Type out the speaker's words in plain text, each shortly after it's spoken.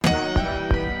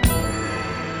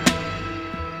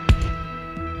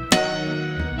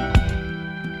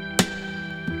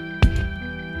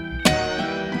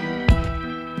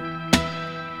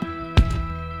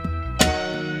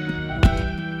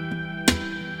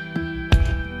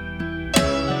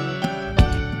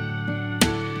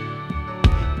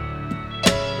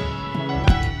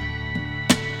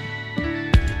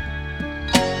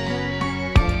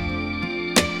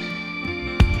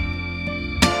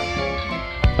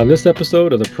On this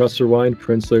episode of the Press Rewind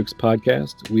Prince Lyrics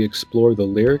podcast, we explore the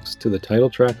lyrics to the title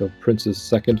track of Prince's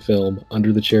second film,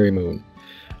 Under the Cherry Moon,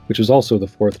 which was also the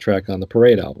fourth track on the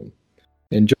Parade album.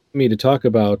 And joining me to talk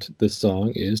about this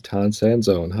song is Todd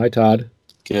Sanzone. Hi, Todd.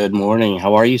 Good morning.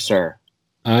 How are you, sir?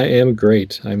 I am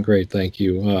great. I'm great, thank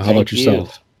you. How about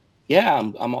yourself? Yeah,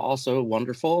 I'm also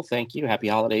wonderful. Thank you. Happy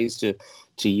holidays to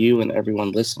you and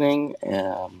everyone listening.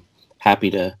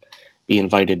 Happy to be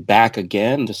invited back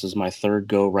again. This is my third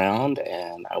go round,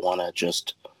 and I want to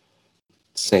just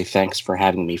say thanks for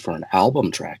having me for an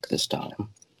album track this time.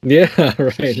 Yeah,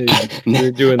 right.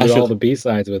 You're doing all the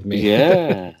B-sides with me.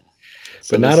 Yeah.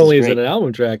 But not only is it an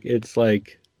album track, it's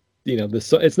like,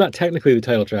 it's not technically the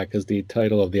title track because the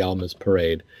title of the album is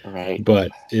Parade. Right.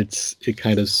 But it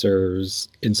kind of serves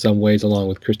in some ways along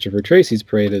with Christopher Tracy's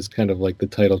Parade as kind of like the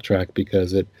title track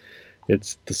because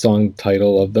it's the song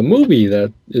title of the movie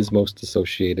that is most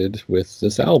associated with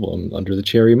this album, Under the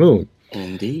Cherry Moon.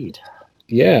 Indeed.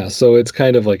 Yeah, so it's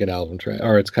kind of like an album track,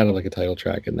 or it's kind of like a title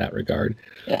track in that regard.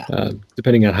 Yeah.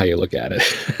 Depending on how you look at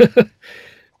it.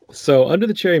 So Under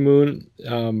the Cherry Moon,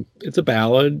 it's a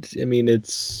ballad. I mean,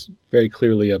 it's very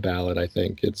clearly a ballad, I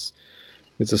think. It's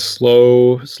a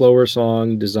slower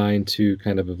song designed to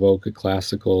kind of evoke a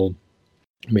classical,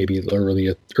 maybe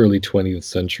early 20th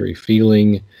century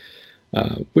feeling.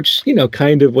 Which,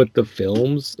 kind of what the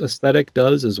film's aesthetic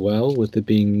does as well, with it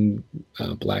being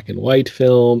black and white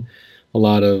film, a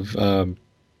lot of,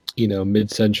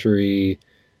 mid-century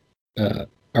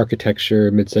architecture,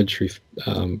 mid-century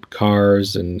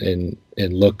cars and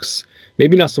looks.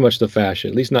 Maybe not so much the fashion,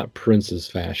 at least not Prince's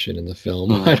fashion in the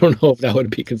film. I don't know if that would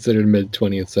be considered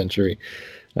mid-20th century.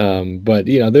 But,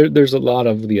 there's a lot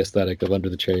of the aesthetic of Under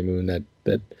the Cherry Moon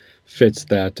that fits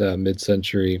that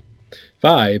mid-century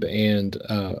vibe, and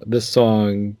this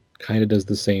song kind of does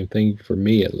the same thing for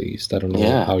me, at least. I don't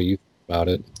know how you think about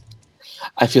it.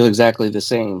 I feel exactly the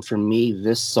same. For me,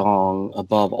 this song,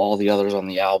 above all the others on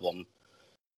the album,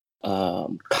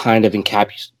 kind of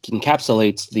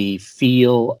encapsulates the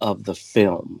feel of the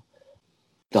film,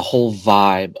 the whole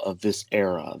vibe of this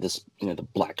era. This, the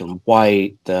black and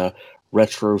white, the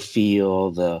retro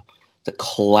feel, the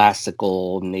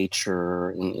classical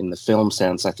nature in the film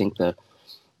sense. I think the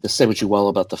say what you will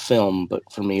about the film, but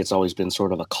for me, it's always been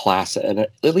sort of a classic,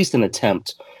 at least an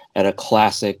attempt at a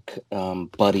classic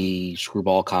buddy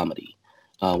screwball comedy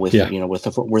with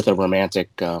a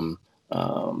romantic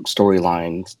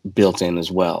storyline built in as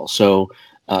well. So,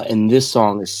 and this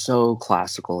song is so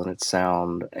classical in its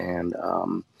sound, and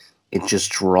it just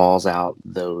draws out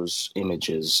those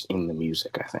images in the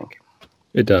music, I think.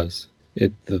 It does.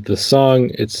 The song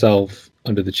itself,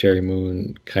 Under the Cherry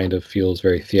Moon, kind of feels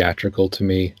very theatrical to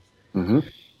me. Mm-hmm.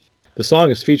 The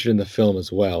song is featured in the film as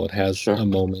well. It has a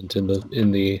moment in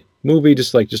the movie,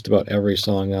 just like just about every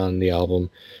song on the album,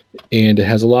 and it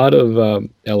has a lot of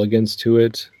elegance to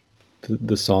it.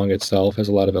 The song itself has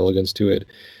a lot of elegance to it.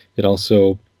 It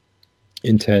also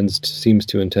seems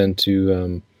to intend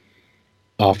to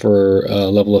offer a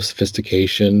level of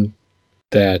sophistication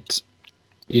that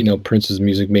Prince's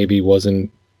music maybe wasn't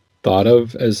thought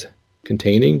of as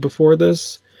containing before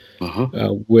this.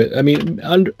 Around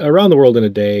the World in a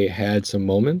Day had some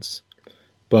moments,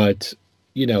 but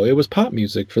it was pop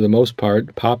music for the most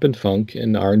part, pop and funk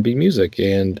and R&B music,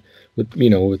 and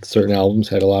with certain albums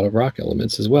had a lot of rock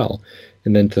elements as well.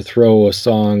 And then to throw a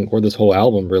song, or this whole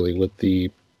album really, with the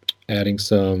adding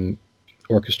some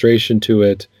orchestration to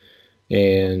it,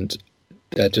 and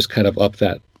that just kind of upped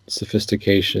that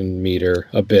sophistication meter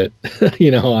a bit,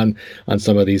 on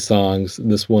some of these songs.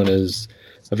 This one is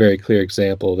a very clear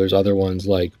example. There's other ones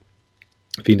like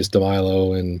Venus de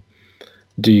Milo and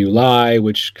Do You Lie,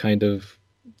 which kind of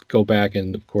go back,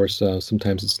 and of course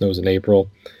Sometimes It Snows in April,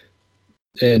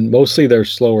 and mostly they're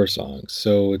slower songs.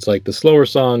 So it's like the slower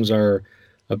songs are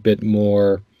a bit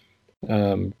more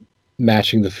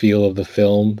matching the feel of the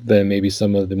film than maybe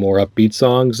some of the more upbeat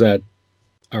songs that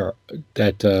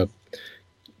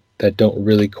don't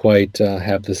really quite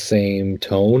have the same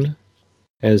tone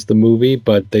as the movie,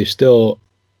 but they still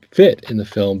fit in the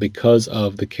film because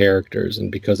of the characters and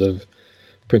because of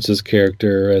Prince's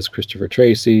character as Christopher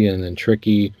Tracy and then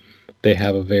Tricky. They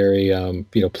have a very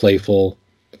playful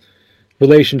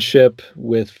relationship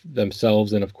with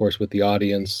themselves and of course with the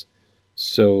audience.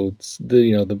 So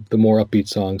the more upbeat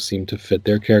songs seem to fit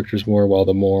their characters more, while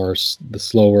the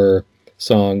slower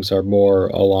songs are more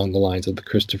along the lines of the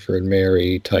Christopher and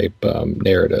Mary type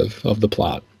narrative of the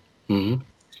plot. Mm-hmm.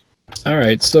 All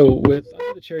right, so with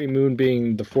Under the Cherry Moon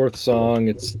being the fourth song,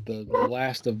 it's the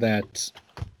last of that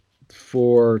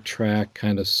 4-track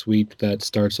kind of sweep that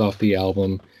starts off the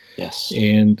album. Yes.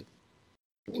 And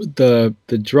the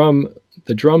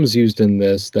drums used in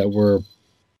this that were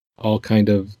all kind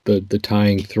of the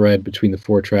tying thread between the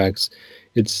four tracks.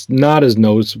 It's not as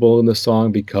noticeable in the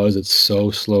song because it's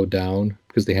so slowed down,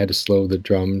 because they had to slow the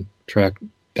drum track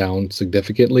down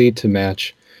significantly to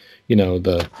match,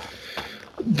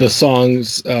 the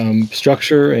song's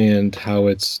structure and how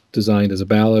it's designed as a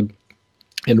ballad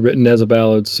and written as a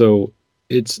ballad. So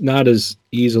it's not as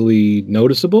easily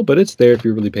noticeable, but it's there if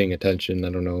you're really paying attention. I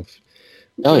don't know if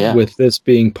Oh yeah. with this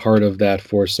being part of that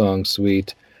four song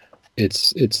suite,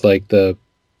 it's like the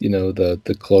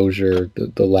closure,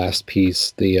 the last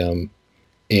piece,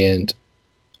 and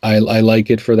I like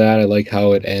it for that. I like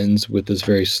how it ends with this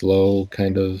very slow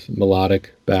kind of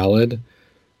melodic ballad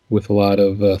with a lot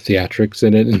of theatrics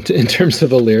in it in terms of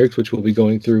the lyrics, which we'll be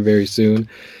going through very soon.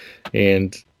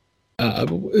 And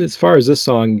as far as this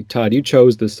song, Todd, you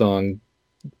chose this song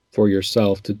for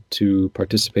yourself to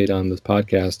participate on this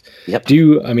podcast. Yep.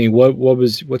 I mean,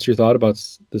 what's your thought about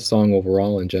the song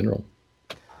overall in general?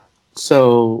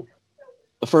 So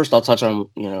first I'll touch on,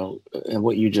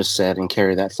 what you just said and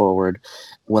carry that forward.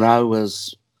 When I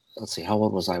was, let's see, how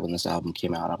old was I when this album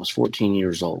came out? I was 14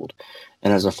 years old.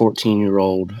 And as a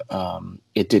 14-year-old, I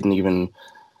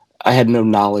had no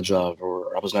knowledge of,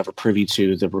 or I was never privy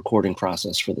to the recording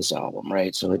process for this album,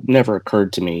 right? So it never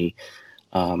occurred to me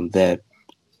that,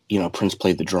 Prince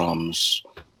played the drums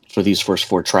for these first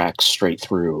four tracks straight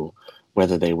through,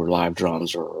 whether they were live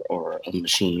drums or a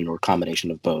machine or a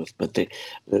combination of both. But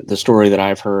the story that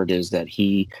I've heard is that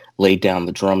he laid down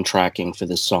the drum tracking for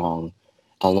this song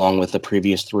along with the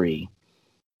previous three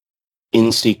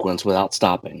in sequence without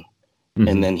stopping. Mm-hmm.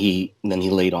 And then he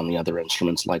laid on the other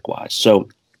instruments likewise. So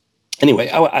anyway,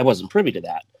 I wasn't privy to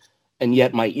that. And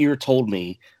yet my ear told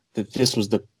me that this was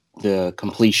the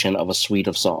completion of a suite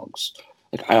of songs.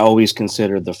 Like, I always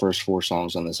considered the first four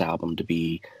songs on this album to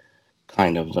be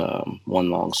kind of one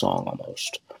long song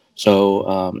almost.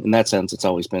 So in that sense, it's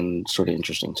always been sort of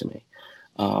interesting to me.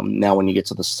 Now, when you get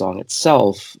to the song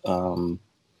itself,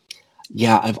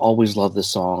 I've always loved this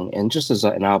song. And just as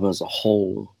an album as a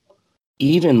whole,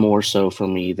 even more so for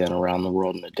me than Around the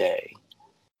World in a Day,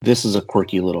 this is a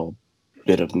quirky little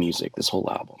bit of music, this whole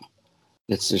album.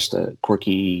 It's just a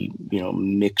quirky,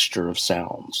 mixture of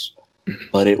sounds.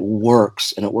 But it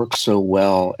works, and it works so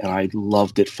well, and I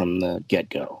loved it from the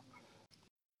get-go.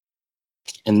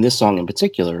 And this song in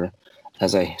particular,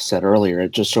 as I said earlier,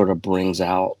 it just sort of brings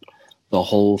out the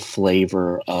whole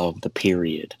flavor of the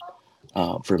period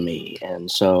for me. And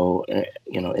so,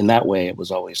 in that way, it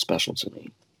was always special to me.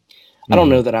 Mm-hmm. I don't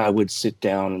know that I would sit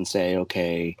down and say,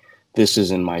 okay, this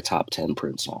is in my top 10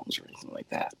 Prince songs or anything like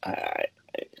that.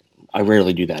 I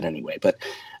rarely do that anyway, but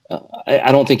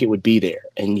I don't think it would be there.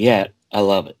 And yet, I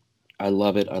love it. I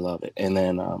love it. I love it. And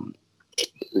then,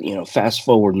 fast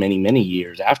forward many, many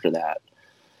years after that,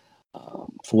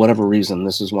 for whatever reason,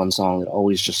 this is one song that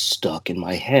always just stuck in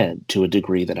my head to a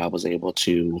degree that I was able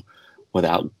to,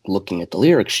 without looking at the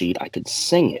lyric sheet, I could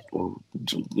sing it or,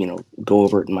 go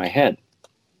over it in my head.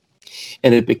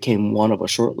 And it became one of a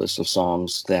short list of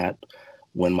songs that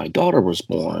when my daughter was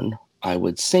born, I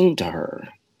would sing to her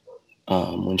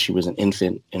when she was an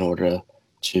infant in order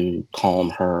to calm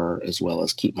her as well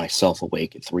as keep myself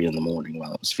awake at 3 a.m.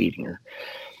 while I was feeding her.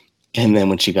 And then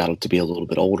when she got to be a little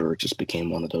bit older, it just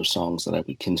became one of those songs that I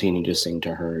would continue to sing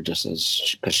to her just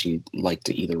because she liked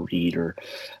to either read or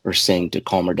sing to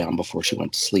calm her down before she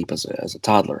went to sleep as a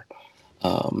toddler.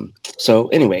 So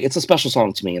anyway, it's a special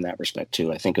song to me in that respect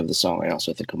too. I think of the song, I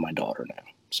also think of my daughter now.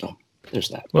 So there's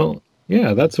that. Well,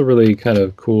 yeah, that's a really kind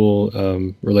of cool,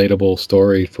 relatable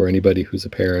story for anybody who's a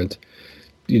parent.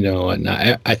 And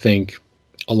I think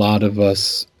a lot of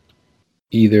us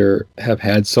either have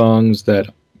had songs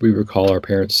that we recall our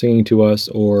parents singing to us,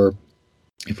 or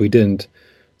if we didn't,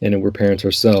 and we're parents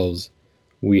ourselves,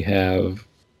 we have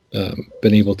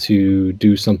been able to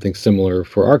do something similar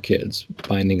for our kids,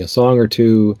 finding a song or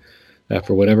two that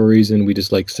for whatever reason we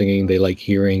just like singing, they like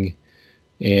hearing,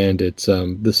 and it's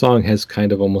the song has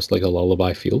kind of almost like a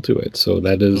lullaby feel to it. So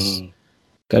that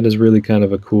is really kind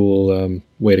of a cool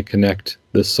way to connect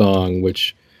this song,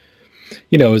 which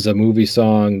is a movie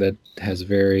song that has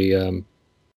very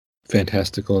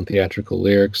fantastical and theatrical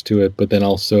lyrics to it, but then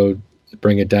also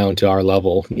bring it down to our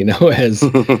level,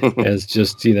 as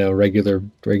just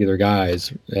regular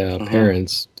guys,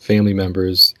 parents, family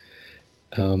members,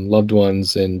 loved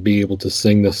ones, and be able to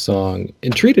sing this song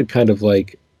and treat it kind of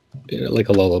like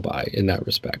a lullaby in that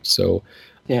respect. So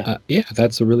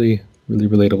that's a really, really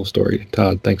relatable story.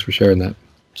 Todd, thanks for sharing that.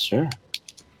 Sure.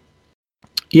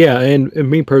 Yeah, and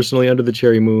me personally, Under the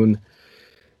Cherry Moon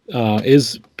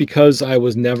is because I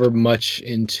was never much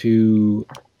into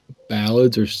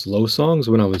ballads or slow songs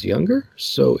when I was younger,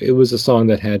 so it was a song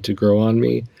that had to grow on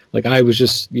me. Like I was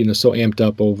just, so amped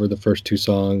up over the first two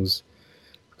songs,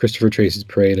 Christopher Tracy's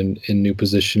Parade and New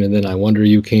Position, and then I Wonder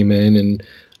You came in, and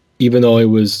even though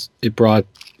it brought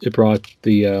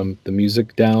the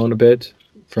music down a bit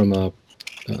from a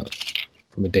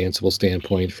from a danceable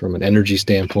standpoint, from an energy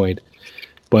standpoint,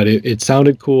 but it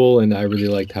sounded cool, and I really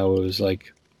liked how it was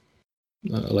like a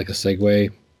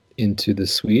segue into the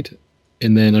suite,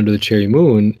 and then Under the Cherry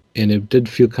Moon, and it did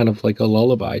feel kind of like a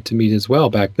lullaby to me as well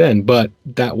back then, but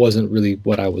that wasn't really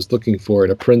what I was looking for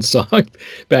in a Prince song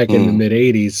back in the mid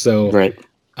 80s, so Right.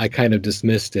 I kind of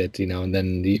dismissed it, and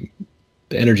then the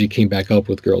energy came back up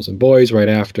with Girls and Boys right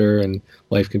after, and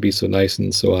Life Can Be So Nice,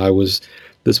 and so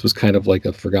this was kind of like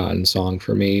a forgotten song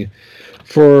for me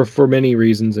for many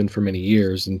reasons and for many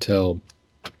years until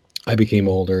I became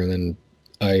older, and then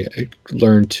I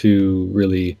learned to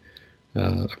really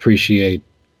appreciate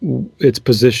its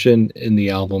position in the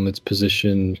album, its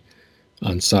position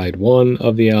on side one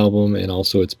of the album, and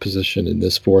also its position in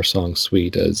this 4-song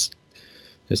suite as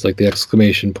like the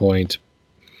exclamation point,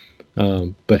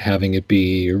 but having it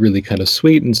be really kind of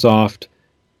sweet and soft,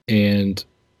 and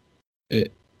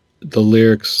the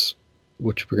lyrics,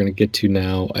 which we're going to get to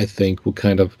now, I think will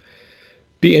kind of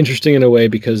be interesting in a way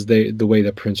because the way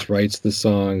that Prince writes the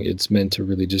song, it's meant to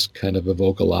really just kind of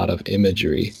evoke a lot of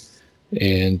imagery,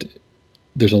 and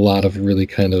there's a lot of really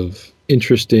kind of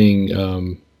interesting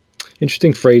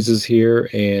phrases here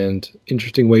and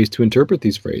interesting ways to interpret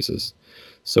these phrases.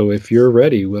 So if you're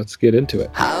ready, let's get into it.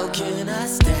 How can I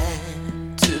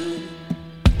stand to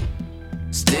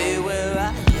stay where I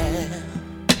am?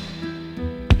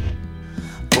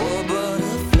 Poor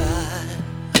butterfly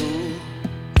who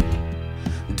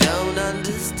don't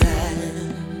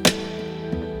understand.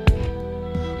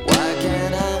 Why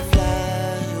can't I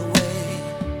fly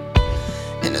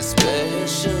away in a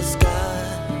special sky?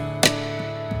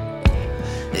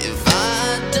 If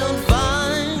I don't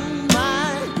find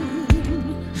my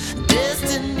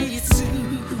destiny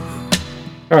soon.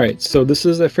 All right, so this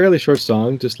is a fairly short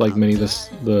song, just like many of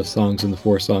the songs in the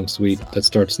 4-song suite that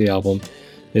starts the album.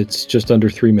 It's just under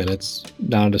 3 minutes,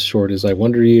 not as short as I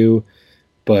Wonder You,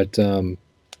 but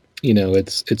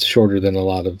it's shorter than a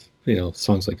lot of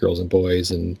songs like Girls and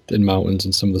Boys and Mountains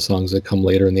and some of the songs that come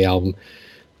later in the album.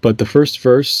 But the first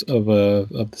verse of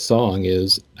the song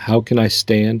is, "How can I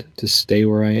stand to stay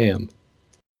where I am?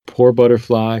 Poor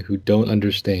butterfly who don't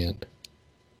understand.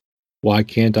 Why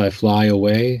can't I fly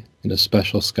away in a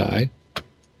special sky?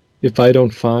 If I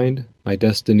don't find my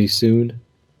destiny soon,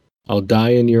 I'll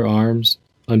die in your arms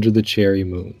under the cherry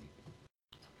moon."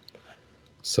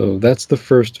 So that's the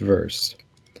first verse.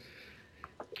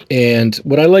 And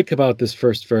what I like about this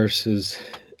first verse is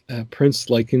Prince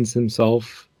likens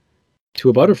himself to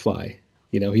a butterfly.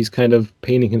 He's kind of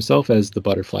painting himself as the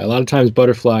butterfly. A lot of times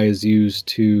butterfly is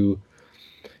used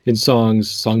in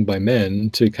songs sung by men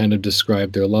to kind of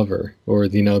describe their lover, or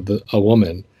a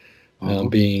woman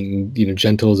being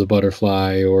gentle as a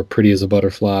butterfly or pretty as a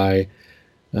butterfly,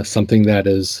 something that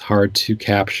is hard to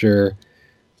capture.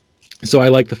 So I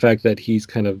like the fact that he's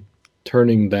kind of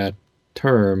turning that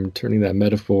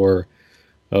metaphor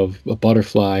of a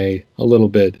butterfly a little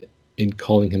bit in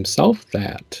calling himself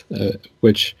that,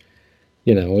 which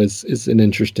is an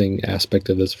interesting aspect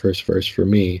of this first verse for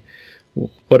me.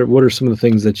 What are some of the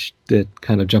things that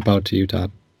kind of jump out to you,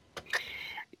 Todd?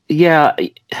 Yeah.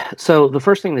 So the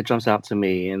first thing that jumps out to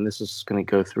me, and this is going to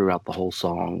go throughout the whole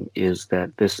song, is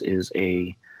that this is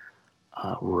a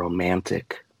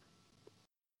romantic.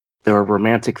 There are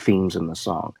romantic themes in the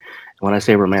song. When I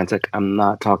say romantic, I'm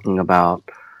not talking about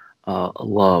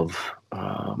love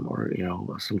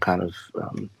or some kind of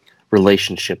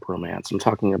relationship romance. I'm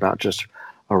talking about just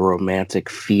a romantic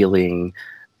feeling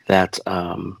that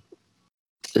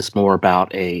is more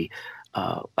about a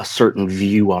certain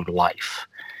view on life.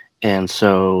 And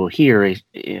so here,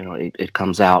 it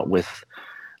comes out with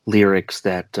lyrics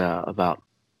that about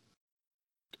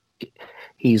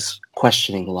he's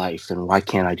questioning life and why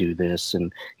can't I do this?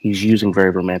 And he's using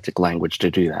very romantic language to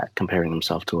do that, comparing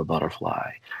himself to a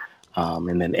butterfly.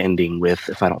 And then ending with,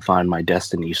 if I don't find my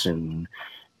destiny soon.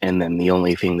 And then the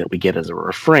only thing that we get as a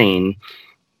refrain,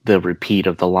 the repeat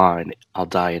of the line, "I'll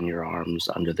die in your arms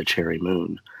under the cherry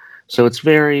moon." So it's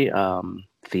very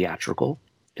theatrical.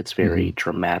 It's very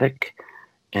dramatic,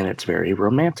 and it's very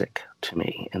romantic to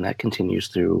me. And that continues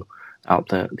throughout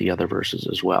the other verses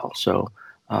as well. So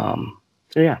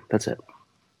yeah, that's it.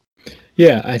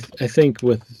 Yeah, I think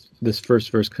with this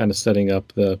first verse kind of setting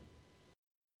up the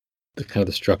kind of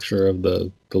the structure of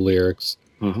the lyrics,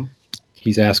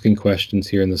 he's asking questions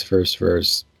here in this first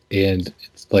verse. and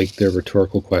it's like they're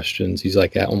rhetorical questions. He's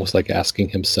like almost like asking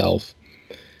himself,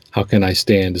 how can I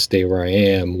stand to stay where I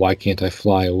am? Why can't I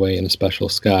fly away in a special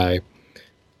sky?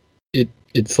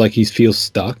 It's like he feels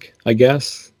stuck, I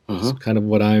guess. It's kind of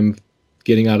what I'm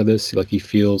getting out of this. Like he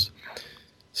feels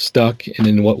stuck, and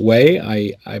in what way?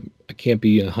 I can't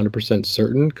be 100%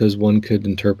 certain, because one could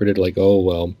interpret it like, oh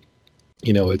well,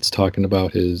 it's talking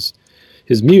about his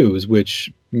muse,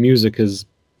 which music is,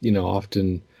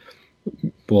 often,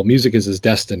 well, music is his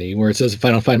destiny. Where it says, if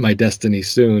I don't find my destiny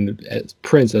soon, as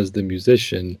Prince as the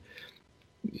musician,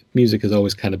 music has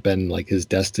always kind of been like his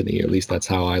destiny, or at least that's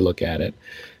how I look at it.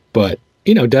 But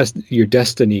your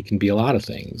destiny can be a lot of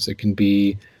things. It can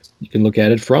be, you can look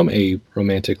at it from a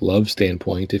romantic love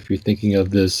standpoint. If you're thinking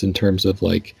of this in terms of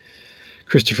like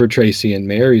Christopher Tracy and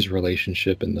Mary's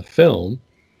relationship in the film,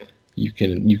 you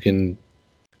can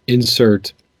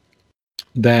insert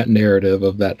that narrative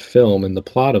of that film and the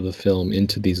plot of the film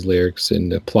into these lyrics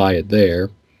and apply it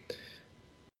there.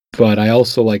 But I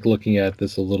also like looking at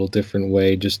this a little different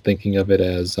way, just thinking of it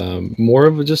as more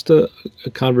of just a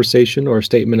conversation or a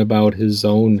statement about his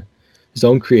own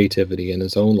creativity and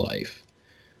his own life.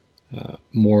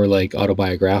 More like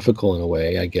autobiographical in a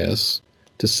way, I guess,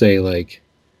 to say like,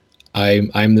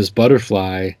 I'm this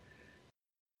butterfly,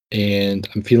 and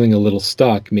I'm feeling a little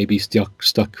stuck, maybe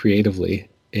stuck creatively.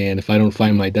 And if I don't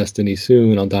find my destiny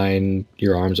soon, I'll die in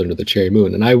your arms under the cherry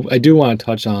moon. And I do want to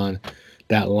touch on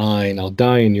that line, I'll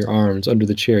die in your arms under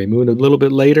the cherry moon, a little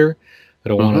bit later. I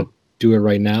don't want to do it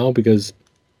right now because,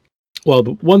 well,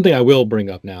 the one thing I will bring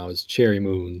up now is cherry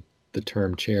moon, the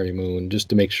term cherry moon, just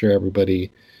to make sure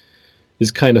everybody is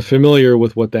kind of familiar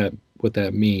with what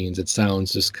that means. It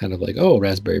sounds just kind of like, oh,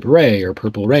 raspberry beret or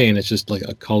purple rain. It's just like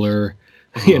a color,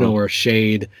 or a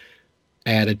shade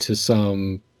added to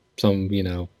some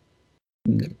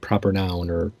proper noun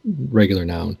or regular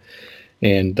noun.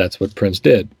 And that's what Prince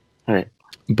did. All right.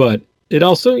 But it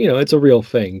also, it's a real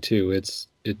thing too. It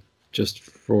just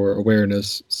for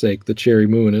awareness sake, the cherry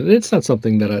moon, and it's not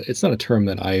something that it's not a term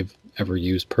that I've ever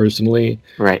used personally,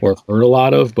 right, or heard a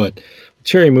lot of. But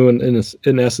cherry moon,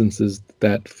 in essence, is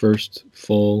that first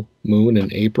full moon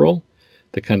in April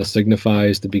that kind of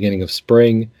signifies the beginning of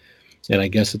spring. And I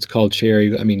guess it's called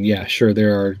cherry. I mean, yeah, sure,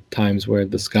 there are times where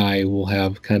the sky will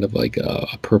have kind of like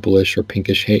a purplish or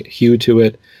pinkish hue to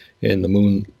it, and the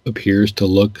moon appears to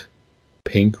look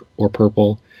pink or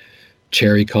purple,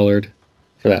 cherry colored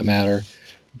for that matter.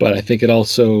 But I think it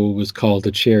also was called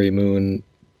the cherry moon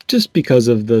just because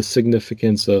of the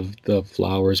significance of the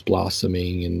flowers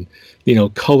blossoming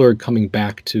and, color coming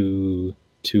back to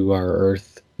our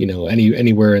earth,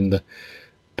 anywhere in the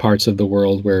parts of the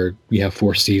world where we have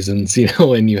 4 seasons,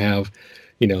 and you have,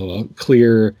 a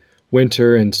clear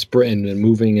winter and spring and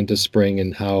moving into spring,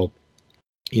 and how,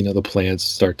 the plants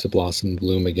start to blossom and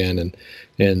bloom again.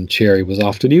 And cherry was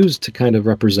often used to kind of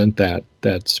represent that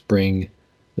springtime,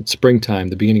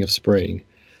 the beginning of spring.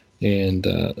 And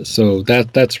so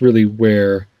that's really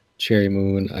where cherry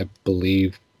moon, I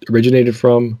believe, originated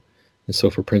from. And so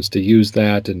for Prince to use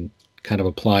that and kind of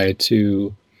apply it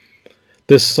to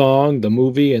this song, the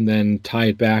movie, and then tie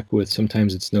it back with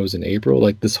Sometimes It Snows in April,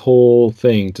 like this whole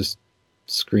thing just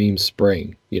screams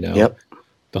spring, Yep.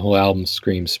 The whole album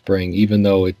screams spring, even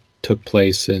though it took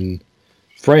place in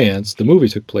France. The movie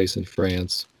took place in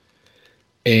France,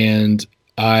 and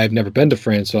I've never been to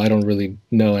France, so I don't really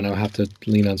know, and I'll have to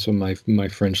lean on some of my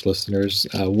French listeners.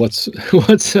 What's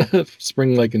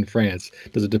spring like in France?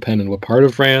 Does it depend on what part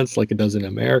of France, like it does in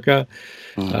America?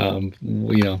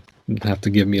 Have to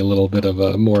give me a little bit of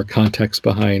a more context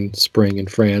behind spring in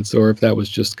France, or if that was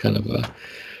just kind of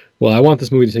I want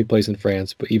this movie to take place in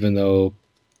France, but even though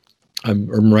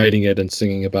I'm writing it and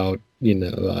singing about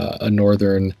a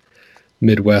northern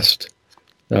Midwest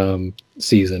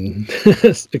season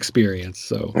experience.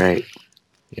 So right,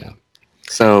 yeah.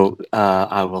 So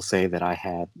I will say that I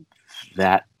had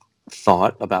that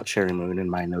thought about Cherry Moon in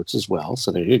my notes as well.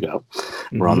 So there you go.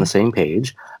 We're on the same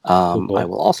page. Cool. I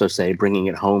will also say, bringing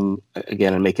it home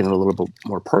again and making it a little bit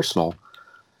more personal.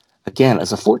 Again,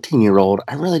 as a 14-year-old,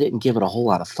 I really didn't give it a whole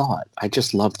lot of thought. I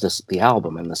just loved the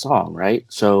album and the song, right?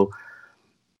 So,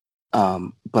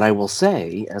 but I will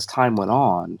say, as time went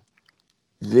on,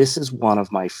 this is one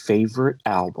of my favorite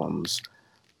albums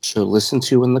to listen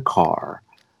to in the car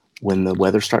when the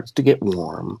weather starts to get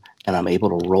warm and I'm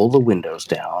able to roll the windows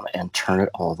down and turn it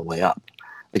all the way up.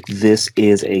 Like, this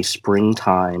is a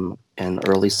springtime and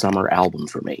early summer album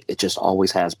for me. It just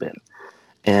always has been.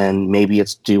 And maybe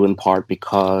it's due in part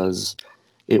because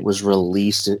it was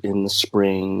released in the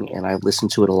spring and I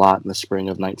listened to it a lot in the spring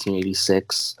of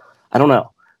 1986. I don't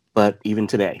know. But even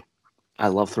today, I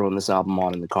love throwing this album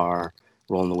on in the car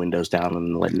rolling the windows down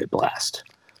and letting it blast.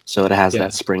 So it has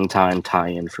that springtime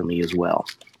tie-in for me as well.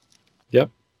 Yep,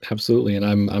 absolutely. And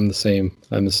I'm the same.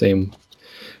 I'm the same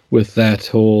with that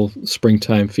whole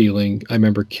springtime feeling. I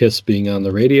remember Kiss being on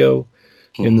the radio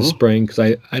in the spring, because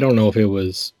I don't know if it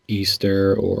was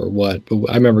Easter or what, but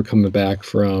I remember coming back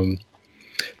from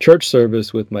church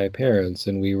service with my parents,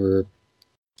 and we were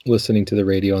listening to the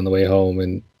radio on the way home,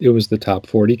 and it was the top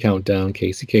 40 countdown,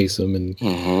 Casey Kasem, and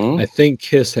I think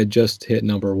Kiss had just hit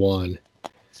number one.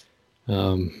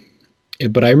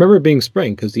 But I remember it being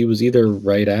spring, because he was either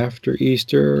right after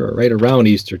Easter or right around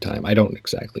Easter time. I don't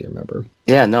exactly remember.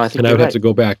 Yeah, no, I think. And I would have to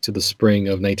go back to the spring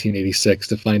of 1986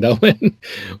 to find out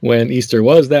when Easter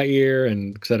was that year,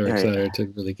 and et cetera,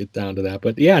 to really get down to that.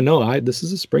 But yeah, no, this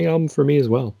is a spring album for me as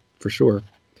well, for sure.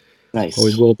 Nice.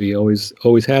 Always will be. Always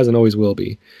has, and always will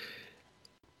be.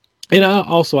 And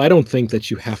I don't think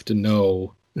that you have to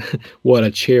know what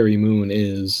a cherry moon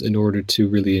is in order to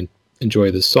really enjoy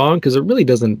this song, because it really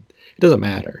doesn't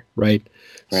matter, right?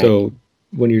 So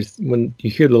when you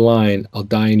hear the line, "I'll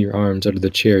die in your arms under the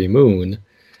cherry moon,"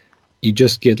 you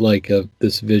just get like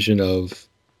this vision of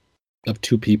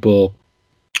two people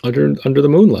under the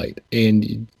moonlight,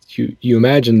 and you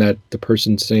imagine that the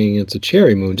person singing it's a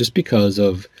cherry moon just because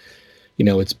of,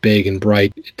 it's big and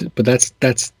bright, but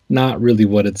that's not really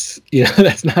what it's,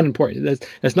 that's not important.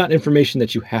 That's not information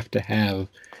that you have to have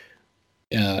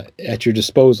at your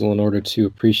disposal in order to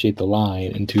appreciate the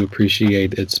line and to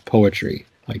appreciate its poetry,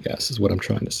 I guess, is what I'm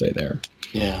trying to say there.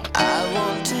 Yeah. I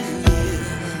want to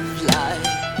live life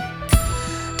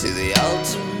to the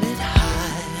ultimate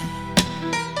high.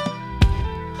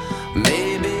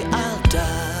 Maybe I'll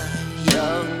die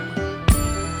young,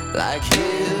 like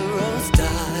heroes die.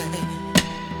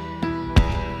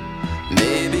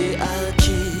 Maybe I'll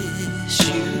kiss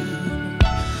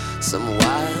you some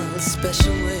wild,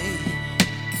 special way.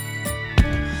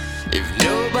 If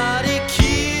nobody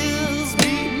kills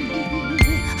me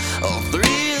or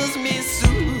thrills me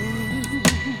soon,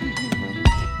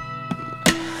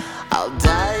 I'll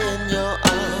die in your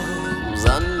arms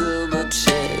under the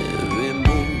cherry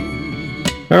moon.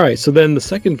 All right, so then the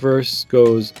second verse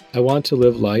goes, "I want to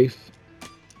live life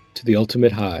to the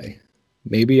ultimate high.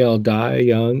 Maybe I'll die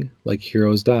young like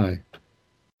heroes die.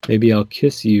 Maybe I'll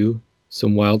kiss you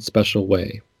some wild special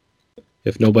way.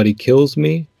 If nobody kills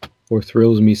me or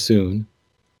thrills me soon,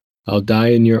 I'll die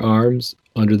in your arms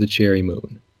under the cherry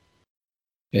moon."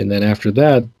 And then after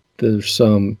that,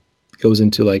 goes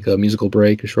into like a musical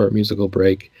break, a short musical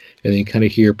break, and then you kind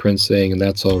of hear Prince saying, "And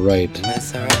that's all right,"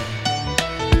 That's all right.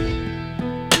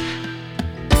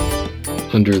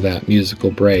 under that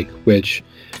musical break, which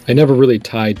I never really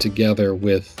tied together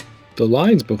with the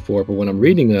lines before, but when I'm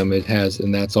reading them, it has,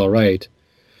 "And that's all right,"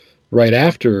 right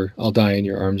after "I'll die in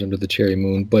your arms under the cherry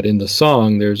moon," but in the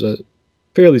song, there's a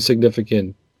fairly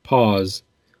significant pause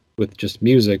with just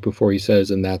music before he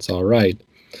says, "And that's all right."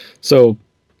 So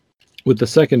with the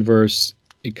second verse,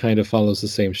 it kind of follows the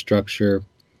same structure.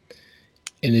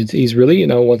 And he's really,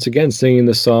 once again, singing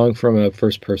the song from a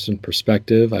first-person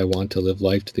perspective. I want to live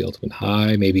life to the ultimate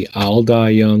high. Maybe I'll die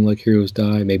young like heroes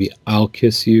die. Maybe I'll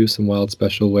kiss you some wild,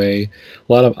 special way.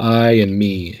 A lot of I and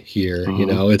me here.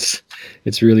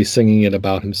 It's really singing it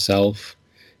about himself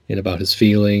and about his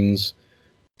feelings,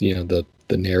 the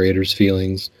narrator's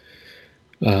feelings.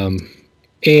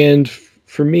 And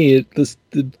for me,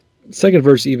 the second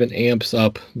verse even amps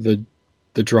up the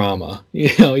drama,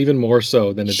 even more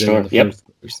so than it did in the first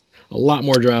verse. A lot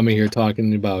more drama here,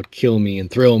 talking about kill me and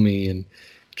thrill me and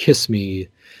kiss me,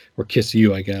 or kiss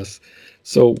you, I guess.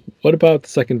 So what about the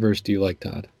second verse do you like,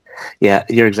 Todd? Yeah,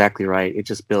 you're exactly right. It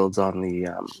just builds on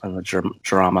the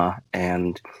drama,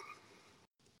 and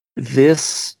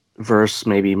this verse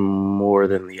maybe more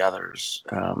than the others.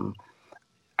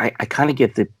 I kind of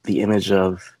get the image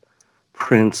of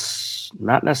Prince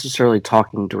not necessarily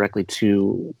talking directly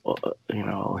to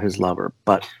his lover,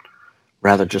 but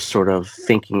rather just sort of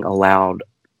thinking aloud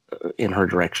in her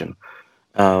direction.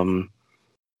 And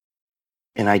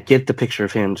I get the picture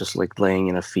of him just like laying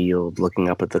in a field, looking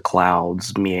up at the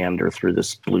clouds meander through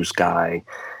this blue sky,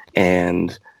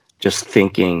 and just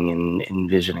thinking and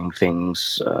envisioning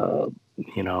things,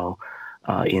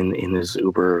 in his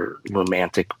uber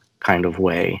romantic kind of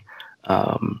way.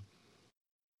 I'll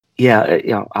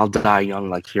die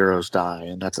young like heroes die,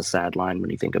 and that's a sad line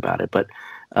when you think about it. But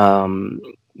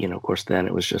of course, then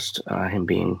it was just him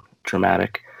being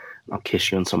dramatic. I'll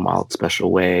kiss you in some wild,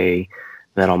 special way.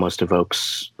 That almost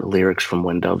evokes lyrics from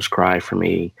When Doves Cry for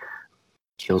me.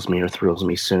 Kills me or thrills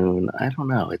me soon. I don't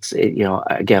know.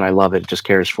 Again, I love it. It just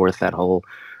carries forth that whole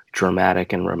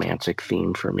dramatic and romantic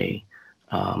theme for me.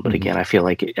 But again, I feel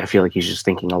like he's just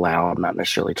thinking aloud, not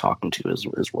necessarily talking to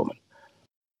his woman.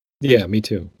 Yeah, me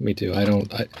too.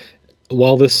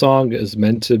 While this song is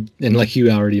meant to, and like you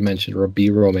already mentioned, be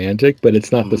romantic, but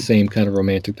it's not the same kind of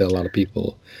romantic that a lot of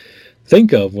people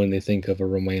think of when they think of a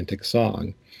romantic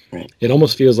song. Right. It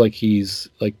almost feels like he's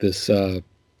like this. I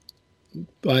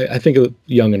think of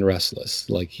Young and Restless.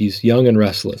 Like he's young and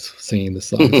restless singing the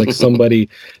song. It's like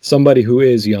somebody who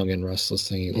is young and restless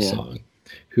singing the song,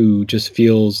 who just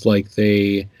feels like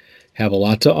they have a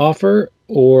lot to offer,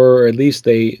 or at least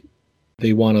they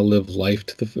want to live life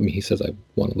to the. I mean, he says, "I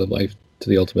want to live life to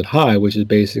the ultimate high," which is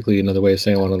basically another way of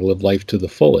saying I want to live life to the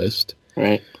fullest.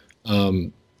 Right.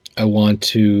 I want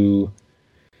to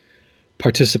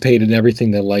participate in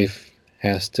everything that life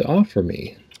has to offer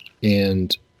me,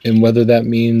 and whether that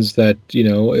means that,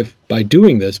 if by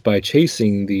doing this, by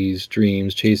chasing these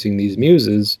dreams, chasing these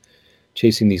muses,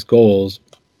 chasing these goals,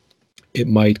 it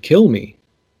might kill me.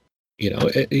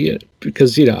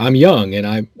 Because I'm young,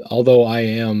 and although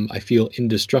I feel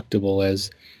indestructible as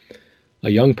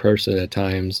a young person at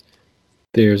times,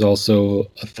 there's also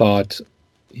a thought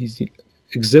he's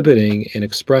exhibiting and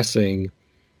expressing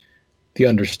the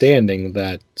understanding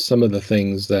that some of the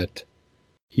things that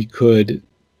he could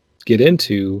get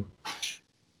into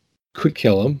could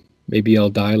kill him. Maybe I'll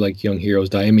die like young heroes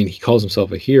die. I mean, he calls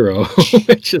himself a hero,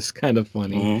 which is kind of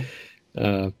funny.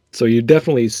 So he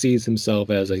definitely sees himself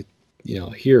as a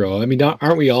hero. I mean,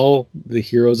 aren't we all the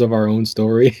heroes of our own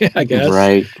story? I guess.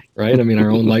 Right. I mean,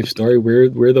 our own life story.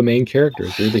 We're the main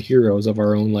characters. We're the heroes of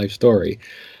our own life story.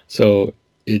 So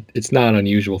it's not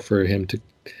unusual for him to,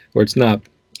 or it's not.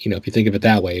 If you think of it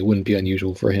that way, it wouldn't be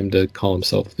unusual for him to call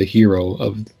himself the hero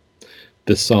of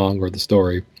the song or the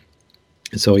story.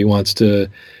 And so he wants to,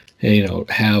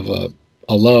 have a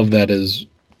love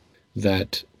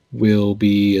that will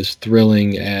be as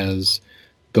thrilling as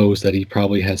those that he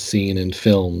probably has seen in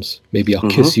films. Maybe I'll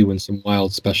kiss you in some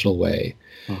wild, special way.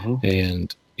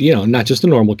 And, not just a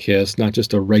normal kiss, not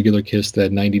just a regular kiss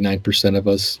that 99% of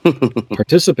us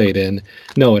participate in.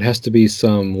 No, it has to be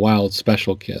some wild,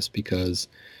 special kiss, because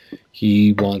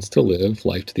he wants to live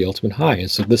life to the ultimate high. And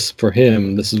so for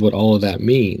him, this is what all of that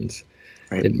means.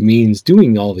 Right. It means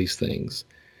doing all these things,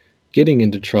 getting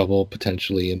into trouble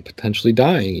potentially, and potentially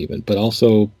dying even, but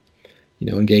also,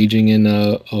 engaging in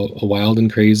a wild and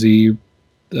crazy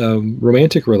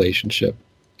romantic relationship.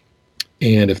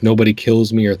 And if nobody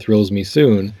kills me or thrills me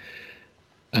soon,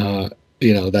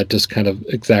 that just kind of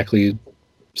exactly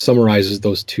summarizes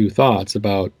those two thoughts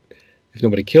about, if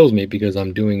nobody kills me because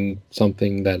I'm doing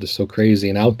something that is so crazy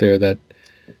and out there that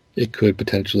it could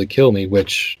potentially kill me,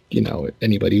 which,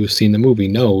 anybody who's seen the movie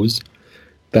knows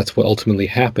that's what ultimately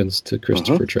happens to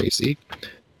Christopher Tracy.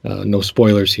 No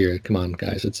spoilers here. Come on,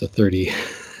 guys. It's a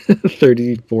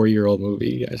 34-year-old movie.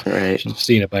 You guys should have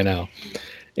seen it by now.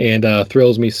 And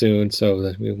thrills me soon. So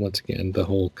that, once again, the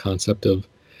whole concept of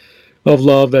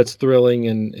love that's thrilling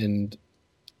and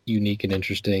unique and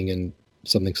interesting and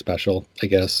something special, I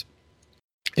guess.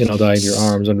 And I'll die in your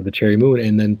arms under the cherry moon.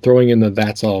 And then throwing in the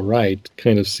 "that's all right"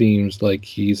 kind of seems like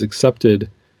he's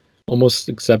almost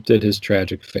accepted his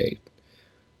tragic fate.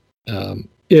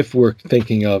 If we're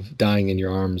thinking of dying in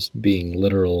your arms being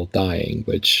literal dying,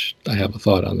 which I have a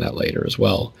thought on that later as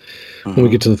well, when we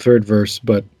get to the third verse.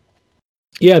 But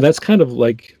yeah, that's kind of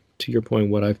like, to your point,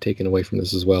 what I've taken away from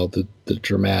this as well, the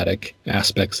dramatic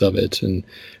aspects of it, and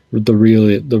the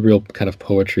real kind of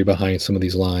poetry behind some of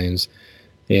these lines,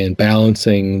 and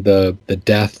balancing the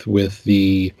death with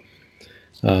the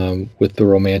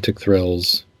romantic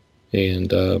thrills,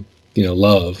 and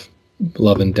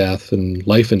love and death, and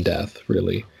life and death,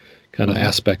 really kind of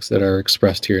aspects that are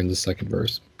expressed here in the second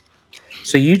verse.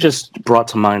 So you just brought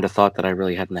to mind a thought that I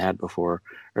really hadn't had before,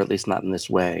 or at least not in this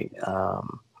way.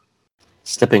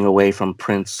 Stepping away from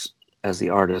Prince as the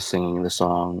artist singing the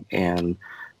song and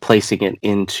placing it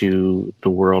into the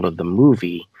world of the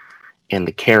movie and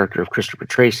the character of Christopher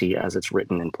Tracy as it's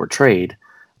written and portrayed.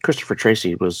 Christopher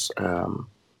Tracy was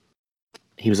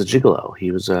he was a gigolo. He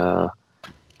was a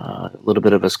little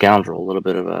bit of a scoundrel, a little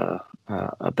bit of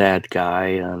a bad guy,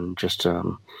 and just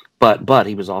but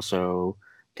he was also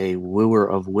a wooer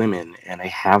of women and a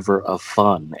haver of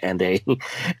fun, and a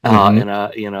a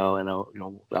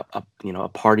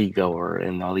party goer,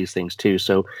 and all these things too.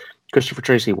 So Christopher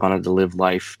Tracy wanted to live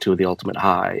life to the ultimate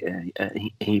high, and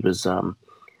he was sort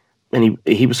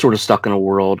of stuck in a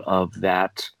world of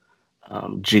that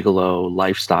gigolo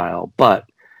lifestyle, but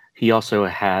he also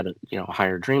had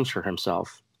higher dreams for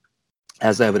himself,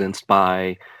 as evidenced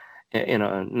by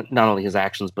not only his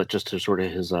actions, but just his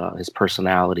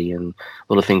personality and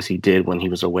little things he did when he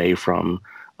was away from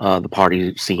the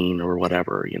party scene or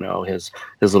whatever, his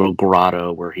little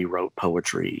grotto where he wrote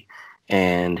poetry,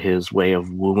 and his way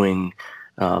of wooing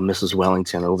Mrs.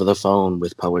 Wellington over the phone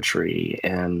with poetry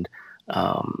and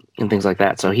things like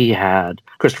that. So he had,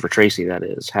 Christopher Tracy, that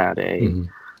is, had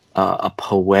a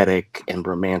poetic and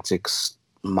romantic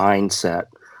mindset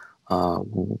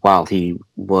while he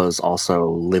was also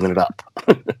living it up.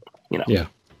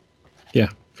 Yeah,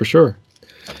 for sure.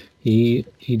 He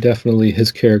definitely,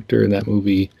 his character in that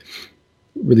movie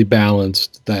really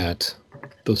balanced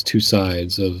those two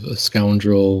sides of a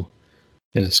scoundrel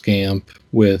and a scamp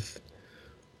with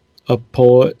a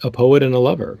poet and a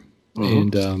lover.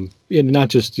 And not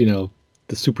just,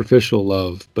 the superficial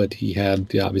love, but he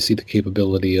had obviously the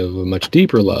capability of a much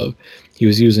deeper love. He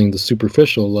was using the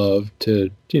superficial love to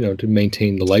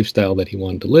maintain the lifestyle that he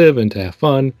wanted to live and to have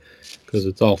fun, because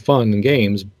it's all fun and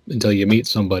games until you meet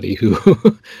somebody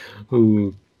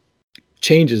who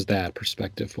changes that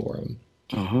perspective for him.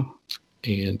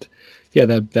 And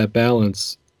that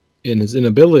balance, and his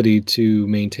inability to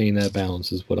maintain that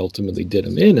balance, is what ultimately did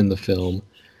him in the film.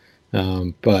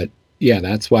 But yeah,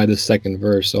 that's why the second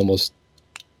verse almost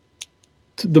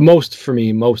most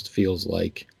feels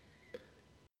like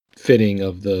fitting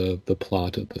of the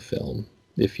plot of the film,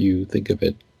 if you think of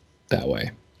it that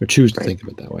way, or choose to think of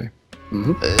it that way.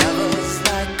 Lovers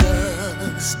like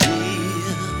us, dear,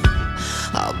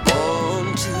 are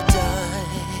born to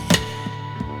die.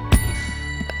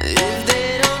 If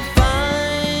they don't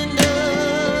find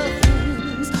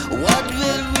us, what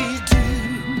will we do?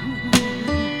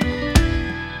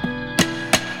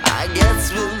 I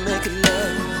guess we'll make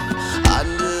love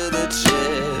under the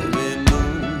cherry moon.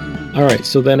 All right,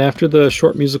 so then after the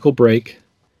short musical break,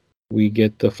 we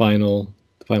get the final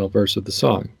verse of the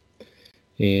song.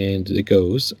 And it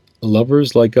goes,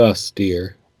 lovers like us,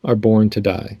 dear, are born to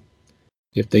die.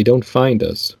 If they don't find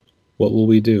us, what will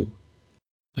we do?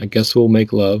 I guess we'll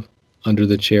make love under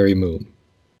the cherry moon.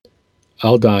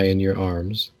 I'll die in your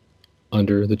arms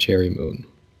under the cherry moon.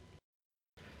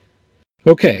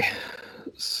 Okay,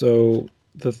 so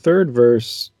the third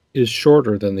verse is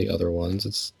shorter than the other ones.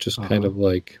 It's just kind of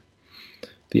like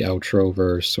the outro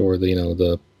verse, or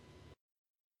the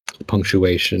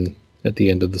punctuation at the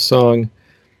end of the song.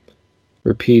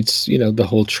 Repeats, the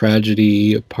whole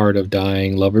tragedy part of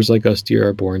dying. Lovers like us, dear,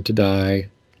 are born to die.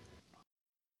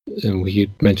 And he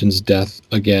mentions death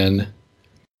again,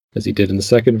 as he did in the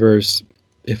second verse.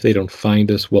 If they don't find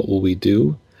us, what will we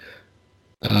do?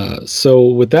 So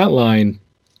with that line,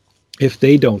 if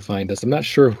they don't find us, I'm not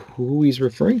sure who he's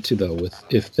referring to, though, with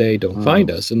if they don't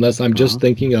find us, unless I'm just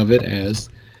thinking of it as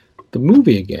the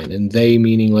movie again. And they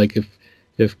meaning like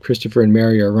if Christopher and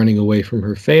Mary are running away from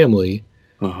her family,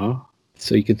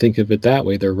 so you can think of it that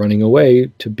way. They're running away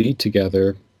to be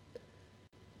together,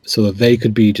 so that they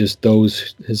could be just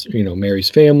Mary's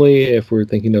family, if we're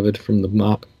thinking of it from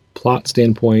the plot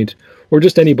standpoint, or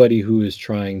just anybody who is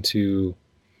trying to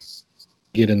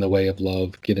get in the way of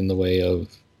love, get in the way of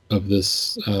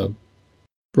this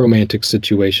romantic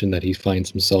situation that he finds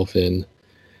himself in.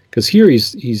 Because here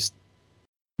he's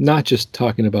not just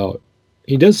talking about,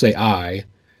 he does say I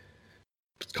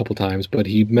a couple times, but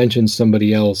he mentions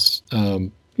somebody else,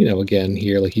 again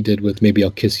here, like he did with Maybe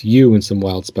I'll Kiss You in some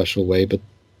wild special way, but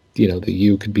the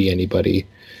you could be anybody.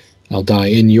 I'll die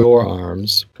in your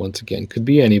arms, once again, could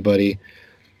be anybody.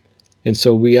 And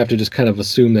so we have to just kind of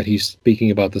assume that he's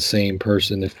speaking about the same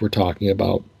person if we're talking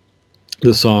about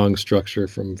the song structure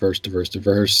from verse to verse to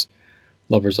verse.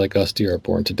 Lovers like us, dear, are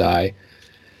born to die.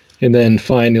 And then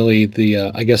finally,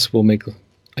 I guess we'll make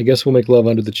love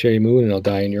under the cherry moon, and I'll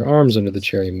die in your arms under the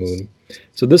cherry moon.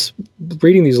 So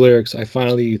reading these lyrics, I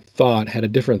finally had a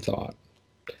different thought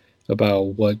about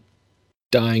what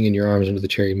dying in your arms under the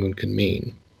cherry moon could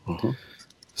mean.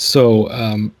 So,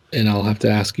 and I'll have to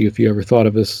ask you if you ever thought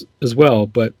of this as well,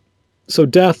 but so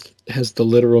death has the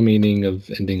literal meaning of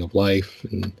ending of life,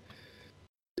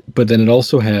 but then it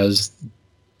also has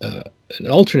an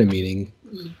alternate meaning,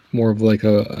 more of like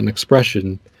an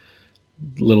expression,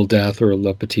 little death, or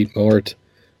la petite mort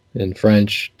in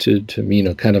French, to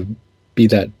kind of be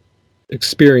that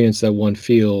experience that one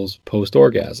feels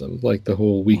post-orgasm, like the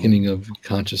whole weakening of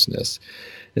consciousness.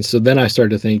 And so then I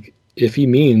started to think, if he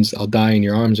means I'll die in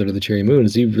your arms under the cherry moon,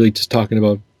 is he really just talking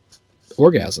about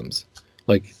orgasms?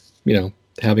 Like,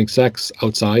 having sex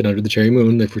outside under the cherry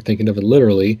moon, if we're thinking of it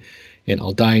literally, and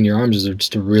I'll die in your arms is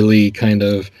just a really kind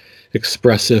of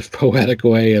expressive, poetic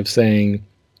way of saying,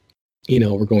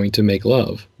 we're going to make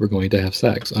love. We're going to have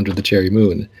sex under the cherry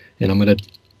moon, and I'm going to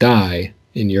die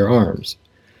in your arms.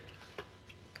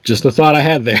 Just a thought I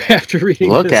had there after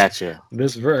reading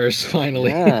this verse, finally.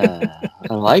 Yeah.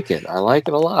 I like it. I like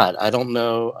it a lot. I don't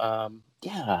know.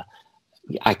 Yeah,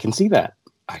 I can see that.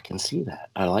 I can see that.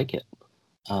 I like it.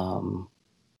 Now,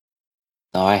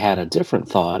 I had a different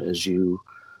thought as you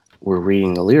were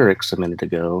reading the lyrics a minute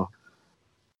ago,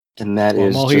 and that Well, I'm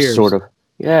is all just ears. sort of,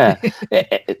 yeah,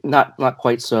 not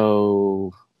quite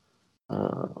so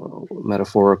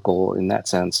metaphorical in that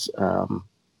sense,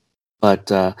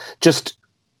 but just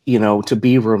to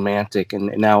be romantic.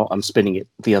 And now I'm spinning it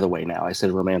the other way. Now I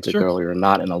said romantic Sure. earlier,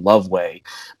 not in a love way,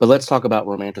 but let's talk about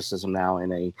romanticism now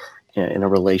in a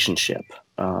relationship.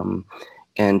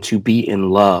 And to be in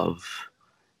love,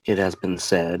 it has been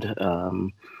said,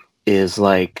 is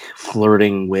like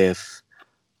flirting with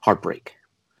heartbreak.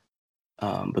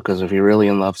 Because if you're really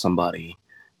in love with somebody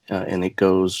and it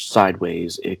goes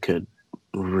sideways, it could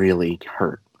really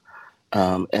hurt.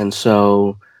 And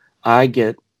so I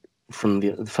get from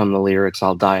the lyrics,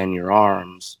 "I'll die in your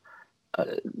arms,"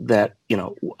 that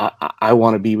I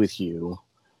want to be with you,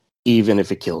 even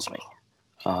if it kills me,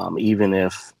 even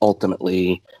if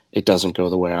ultimately it doesn't go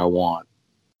the way I want.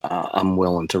 I'm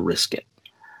willing to risk it.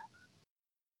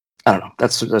 I don't know.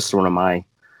 That's sort of my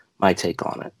take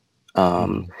on it.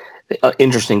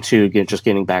 Interesting too. Just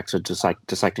getting back to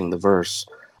dissecting the verse.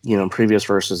 In previous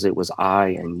verses it was I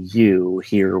and you.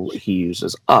 Here he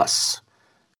uses us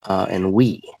and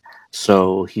we.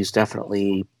 So he's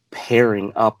definitely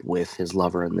pairing up with his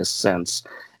lover in this sense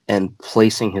and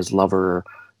placing his lover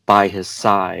by his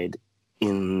side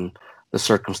in the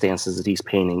circumstances that he's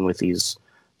painting with these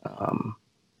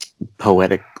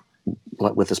poetic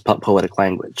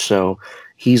language. So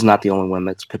he's not the only one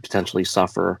that could potentially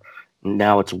suffer.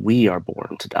 Now it's we are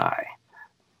born to die.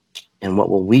 And what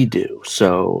will we do?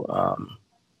 So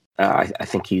I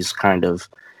think he's kind of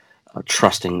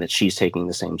trusting that she's taking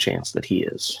the same chance that he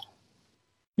is.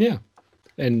 Yeah,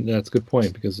 and that's a good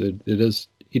point, because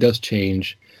he does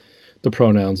change the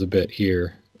pronouns a bit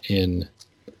here in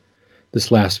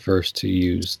this last verse to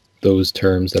use those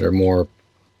terms that are more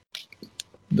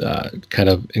kind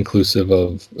of inclusive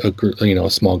of a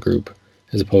small group,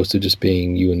 as opposed to just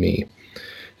being you and me.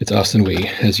 It's us and we,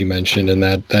 as you mentioned, and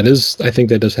that is, I think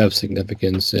that does have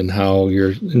significance in how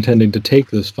you're intending to take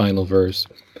this final verse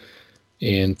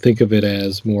and think of it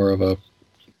as more of a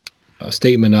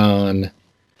statement on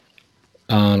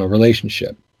a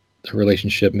relationship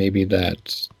maybe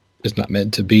that is not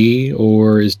meant to be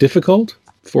or is difficult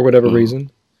for whatever reason.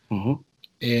 Mm-hmm.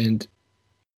 And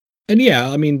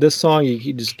yeah, I mean, this song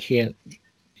you just can't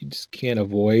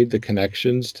avoid the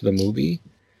connections to the movie.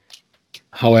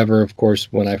 However, of course,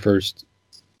 when I first,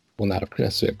 well, not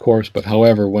necessarily of course, but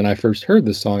however, when I first heard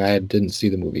this song, I didn't see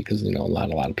the movie because a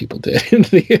lot of people did in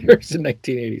theaters in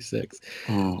 1986.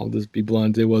 I'll just be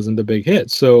blunt, it wasn't a big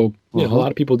hit. So a lot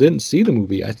of people didn't see the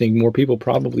movie. I think more people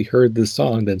probably heard this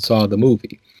song than saw the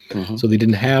movie. So they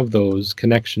didn't have those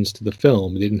connections to the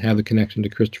film. They didn't have the connection to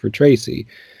Christopher Tracy.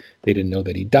 They didn't know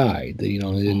that he died. They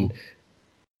didn't.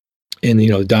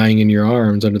 And dying in your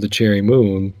arms under the cherry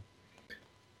moon.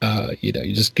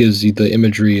 It just gives you the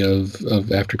imagery of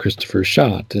after Christopher's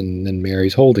shot and then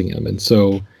Mary's holding him. And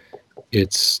so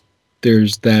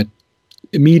there's that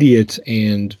immediate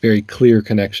and very clear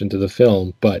connection to the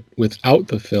film, but without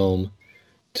the film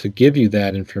to give you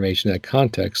that information, that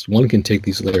context, one can take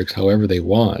these lyrics however they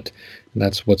want. And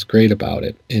that's what's great about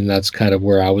it. And that's kind of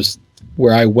where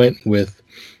I went with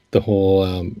the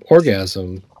whole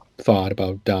orgasm thought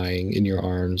about dying in your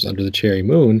arms under the cherry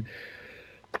moon.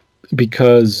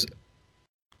 Because,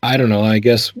 I don't know, I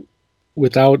guess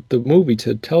without the movie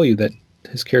to tell you that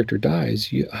his character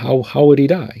dies, how would he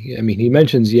die? I mean, he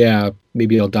mentions,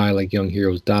 maybe I'll die like young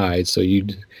heroes died. So you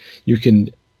can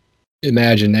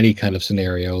imagine any kind of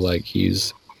scenario, like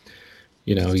he's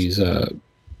a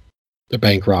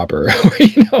bank robber,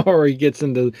 or he gets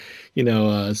into,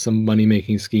 some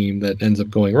money-making scheme that ends up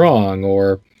going wrong,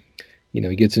 or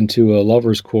he gets into a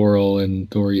lover's quarrel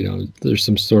or there's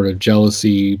some sort of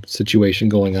jealousy situation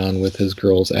going on with his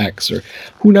girl's ex, or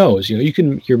who knows,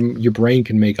 your brain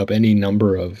can make up any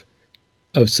number of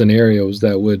scenarios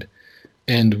that would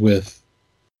end with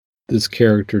this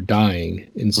character dying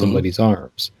in somebody's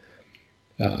arms.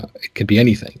 It could be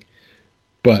anything,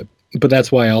 but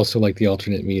that's why I also like the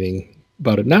alternate meaning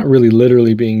about it, not really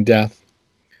literally being death,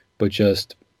 but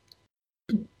just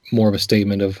more of a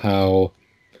statement of how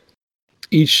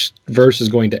each verse is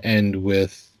going to end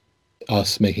with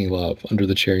us making love under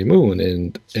the cherry moon,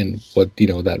 and what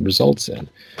that results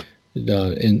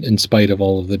in spite of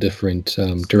all of the different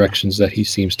directions that he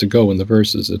seems to go in the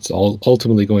verses. It's all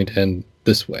ultimately going to end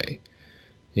this way,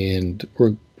 and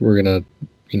we're gonna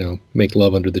make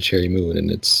love under the cherry moon. And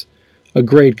it's a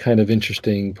great kind of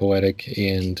interesting, poetic,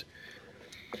 and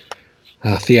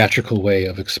theatrical way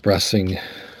of expressing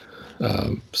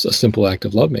a simple act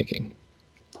of lovemaking.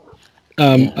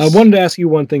 I Yes. wanted to ask you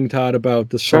one thing, Todd, about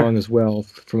the Sure. song as well,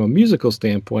 from a musical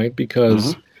standpoint,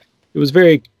 because Mhm. it was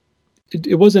very,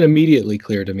 it wasn't immediately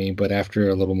clear to me, but after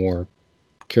a little more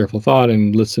careful thought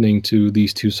and listening to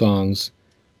these two songs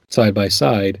side by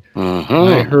side, I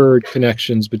Mhm. heard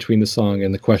connections between the song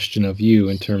and The Question of You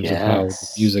in terms of how the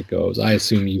Yes, music goes. I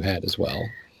assume you had as well.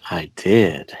 I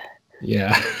did.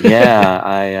 Yeah.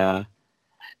 Yeah,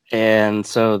 and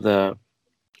so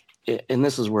and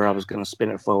this is where I was going to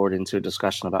spin it forward into a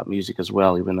discussion about music as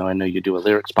well, even though I know you do a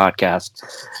lyrics podcast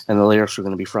and the lyrics are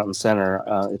going to be front and center.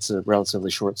 It's a relatively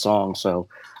short song, so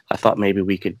I thought maybe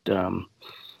we could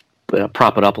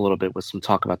prop it up a little bit with some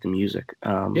talk about the music.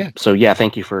 Yeah. So yeah,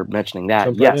 thank you for mentioning that.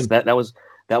 Jump right Yes, in.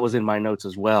 that was in my notes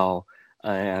as well,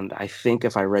 and I think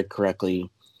if I read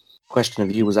correctly, Question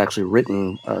of You was actually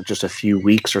written just a few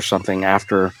weeks or something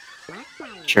after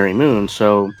Cherry Moon.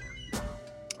 So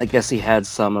I guess he had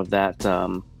some of that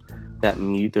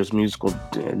those musical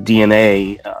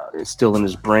DNA still in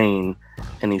his brain,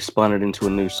 and he spun it into a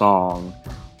new song.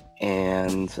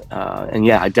 And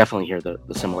yeah, I definitely hear the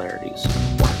similarities.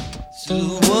 So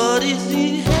what is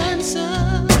the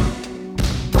answer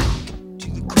to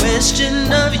the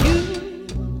question of you?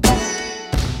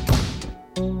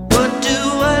 What do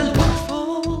I look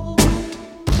for?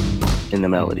 In the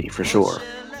melody, for sure.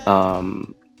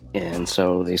 And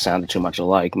so they sounded too much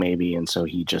alike, maybe, and so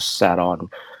he just sat on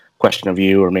Question of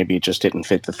You, or maybe it just didn't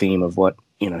fit the theme of what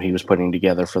he was putting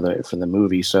together for the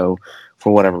movie. So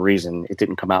for whatever reason, it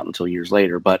didn't come out until years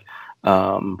later. But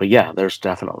yeah, there's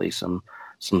definitely some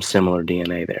similar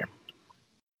DNA there.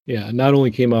 Yeah. Not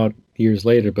only came out years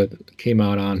later, but came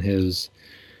out on his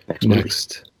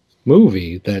Next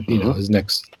movie that, movie. his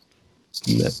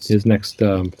next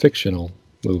fictional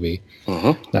movie,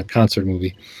 Mm-hmm. that concert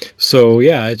movie. So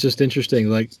yeah, it's just interesting,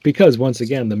 like, because once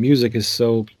again, the music is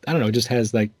so, I don't know, it just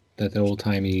has like that old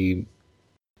timey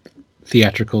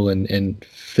theatrical and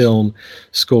film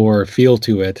score feel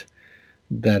to it,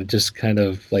 that it just kind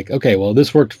of like, okay, well,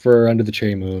 this worked for Under the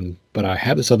Cherry Moon, but I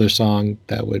have this other song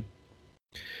that would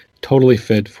totally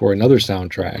fit for another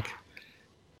soundtrack.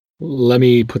 Let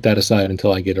me put that aside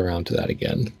until I get around to that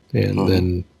again. And Mm-hmm.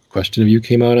 then Question of You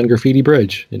came out on Graffiti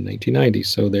Bridge in 1990.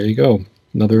 So there you go.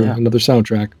 Another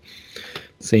soundtrack.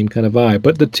 Same kind of vibe.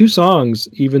 But the two songs,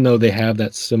 even though they have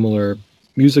that similar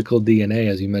musical DNA,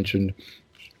 as you mentioned,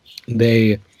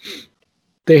 they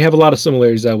have a lot of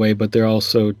similarities that way, but they're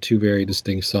also two very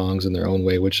distinct songs in their own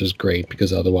way, which is great,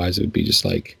 because otherwise it would be just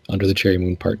like Under the Cherry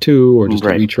Moon Part 2 or just a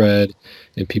Right. retread,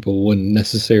 and people wouldn't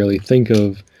necessarily think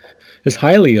of as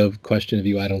highly of Question of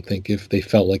You, I don't think, if they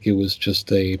felt like it was just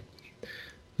a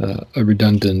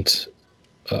redundant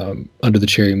Under the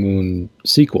Cherry Moon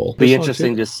sequel. Be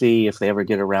interesting to see if they ever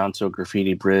get around to a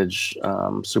Graffiti Bridge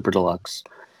Super Deluxe,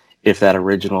 if that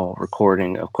original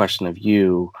recording of Question of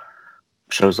You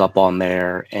shows up on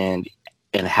there, and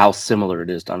how similar it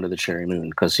is to Under the Cherry Moon,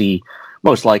 because he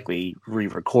most likely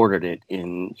re-recorded it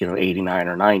in 89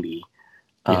 or 90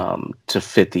 to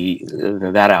fit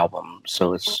that album,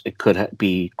 so it could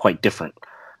be quite different,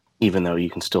 even though you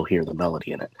can still hear the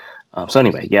melody in it. So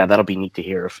anyway, yeah, that'll be neat to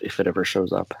hear if it ever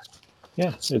shows up.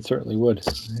 Yeah, it certainly would,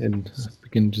 and we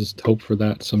can just hope for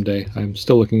that someday. I'm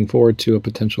still looking forward to a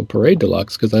potential Parade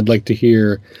Deluxe, because I'd like to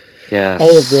hear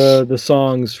all of the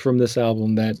songs from this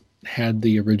album that had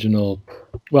the original.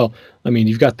 Well, I mean,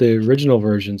 you've got the original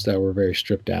versions that were very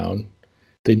stripped down.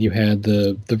 Then you had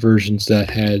the versions that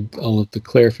had all of the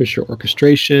Claire Fisher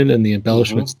orchestration and the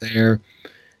embellishments there.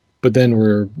 But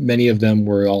then many of them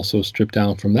were also stripped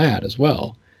down from that as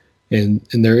well. And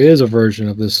there is a version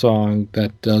of this song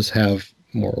that does have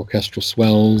more orchestral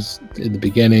swells in the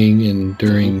beginning and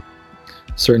during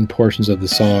certain portions of the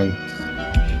song.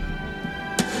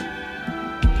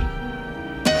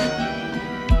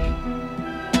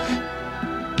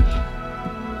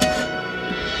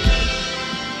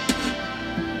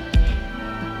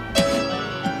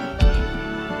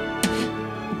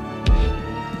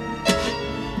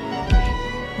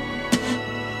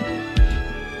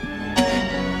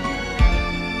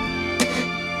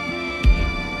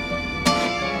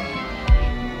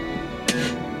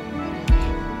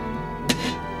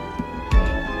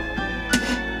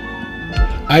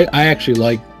 I actually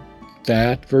like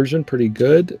that version pretty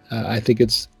good. I think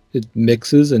it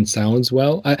mixes and sounds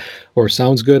well, or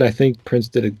sounds good. I think Prince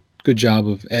did a good job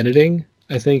of editing,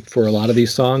 I think, for a lot of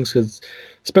these songs, because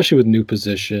especially with New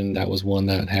Position, that was one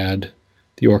that had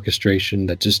the orchestration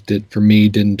that just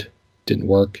didn't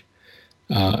work.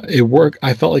 It worked.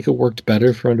 I felt like it worked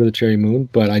better for Under the Cherry Moon,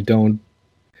 but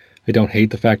I don't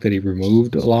hate the fact that he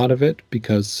removed a lot of it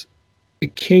because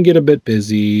it can get a bit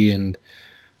busy, and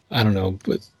I don't know,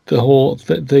 but the whole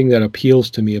thing that appeals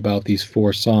to me about these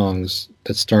four songs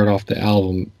that start off the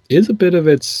album is a bit of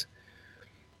its,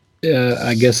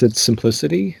 I guess, its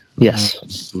simplicity.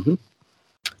 Yes.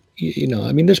 You know,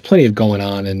 I mean, there's plenty of going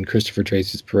on in Christopher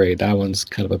Tracy's Parade. That one's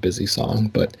kind of a busy song,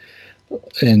 but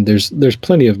and there's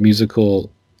plenty of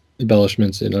musical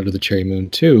embellishments in Under the Cherry Moon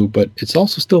too, but it's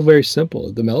also still very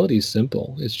simple. The melody's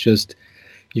simple. It's just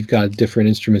you've got different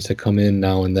instruments that come in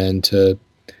now and then to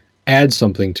add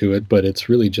something to it, but it's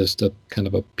really just a kind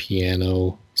of a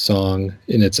piano song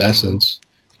in its essence.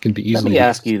 It can be Let easily me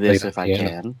ask you this played on if I piano.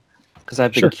 can, because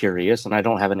I've been Sure. curious and I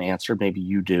don't have an answer. Maybe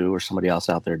you do or somebody else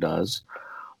out there does.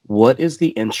 What is the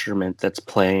instrument that's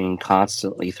playing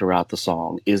constantly throughout the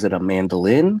song? Is it a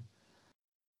mandolin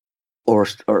or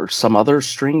some other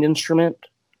stringed instrument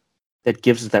that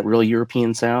gives it that real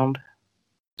European sound?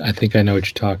 I think I know what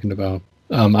you're talking about.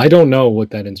 I don't know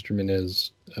what that instrument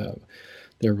is.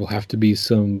 There will have to be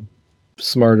some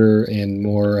smarter and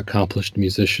more accomplished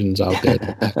musicians out there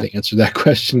that have to answer that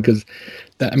question, because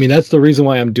I mean, that's the reason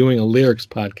why I'm doing a lyrics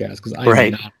podcast, because I'm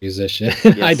Right. not a musician.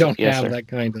 I Yes, don't yes, have sir. that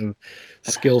kind of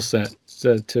skill set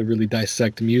to really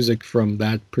dissect music from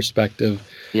that perspective.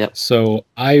 Yep. So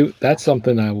that's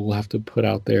something I will have to put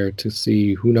out there to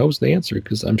see who knows the answer,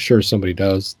 because I'm sure somebody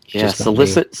does. It's Yeah, just not me.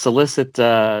 solicit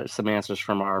some answers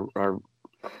from our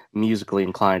musically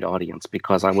inclined audience,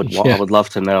 because I would Yeah. I would love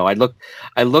to know. I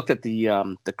looked at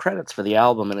the credits for the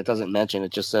album, and it doesn't mention.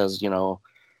 It just says,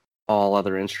 all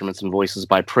other instruments and voices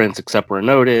by Prince except where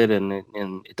noted, and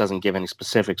it doesn't give any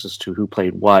specifics as to who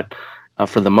played what.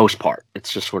 For the most part,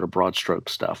 it's just sort of broad stroke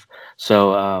stuff.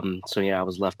 So yeah, I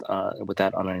was left with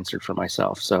that unanswered for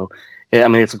myself. So yeah, I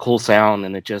mean, it's a cool sound,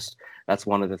 and that's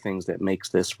one of the things that makes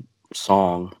this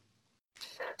song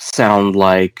sound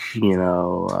like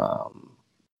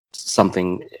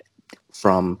something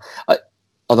from.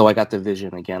 Although I got the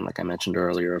vision again, like I mentioned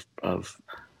earlier, of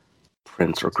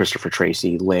Prince or Christopher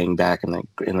Tracy laying back in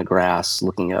the grass,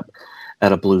 looking up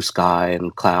at a blue sky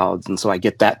and clouds, and so I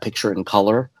get that picture in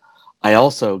color. I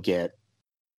also get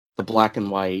the black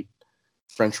and white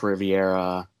French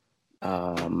Riviera,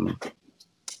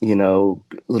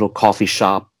 little coffee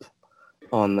shop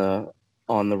on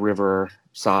the river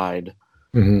side.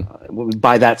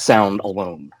 By that sound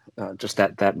alone, just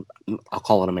that I'll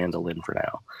call it a mandolin for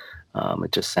now.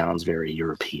 It just sounds very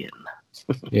European.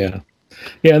 Yeah.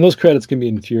 Yeah, and those credits can be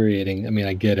infuriating. I mean,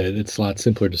 I get it. It's a lot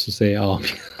simpler just to say all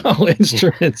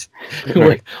instruments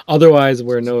Right. otherwise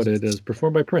were noted as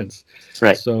performed by Prince.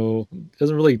 Right. So it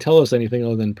doesn't really tell us anything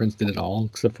other than Prince did it all,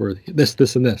 except for this,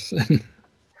 and this.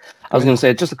 I was going to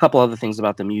say just a couple other things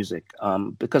about the music,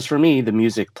 because for me, the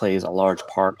music plays a large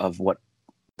part of what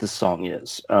this song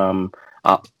is.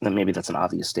 Maybe that's an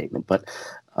obvious statement, but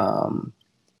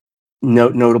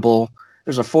notable.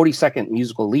 There's a 40-second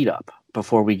musical lead up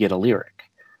before we get a lyric,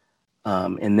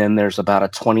 and then there's about a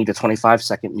 20 to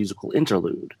 25-second musical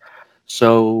interlude.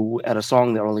 So at a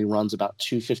song that only runs about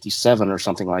 2:57 or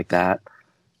something like that,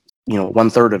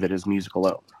 1/3 of it is music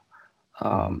alone.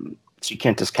 So you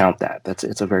can't discount that.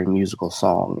 It's a very musical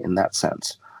song in that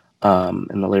sense.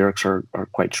 And the lyrics are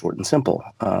quite short and simple,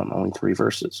 only 3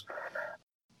 verses.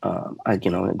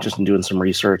 Just in doing some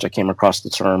research, I came across the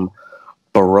term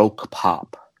Baroque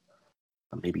pop.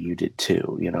 Maybe you did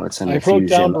too. It's an I wrote down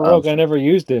infusion Baroque. of. I never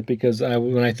used it because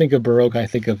when I think of Baroque, I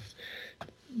think of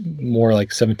more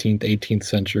like 17th, 18th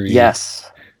century. Yes.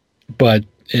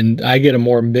 And I get a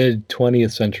more mid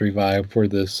 20th century vibe for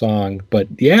this song. But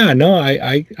yeah, no,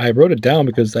 I wrote it down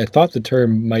because I thought the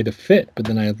term might have fit, but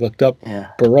then I looked up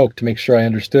Baroque to make sure I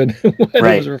understood what it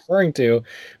was referring to. I'm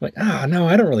like, no,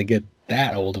 I don't really get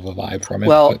that old of a vibe from it.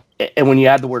 Well, and when you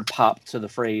add the word pop to the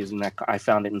phrase, and I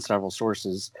found it in several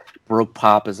sources, Baroque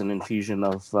pop is an infusion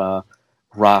of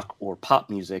rock or pop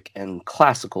music and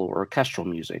classical or orchestral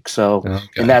music. So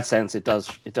in that sense, it does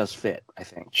fit, I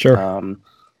think. Sure.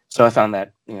 So I found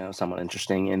that somewhat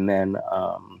interesting. And then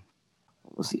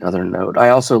what was the other note? I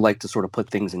also like to sort of put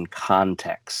things in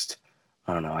context.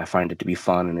 I don't know. I find it to be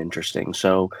fun and interesting.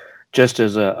 So just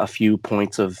as a few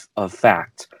points of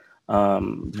fact,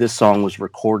 this song was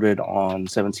recorded on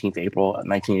 17th April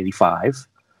 1985.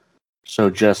 So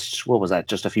what was that?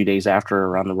 Just a few days after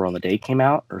Around the World in a Day came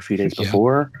out, or a few days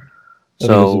before? I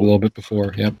think it was a little bit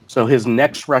before, yep. So his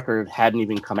next record hadn't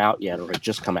even come out yet, or had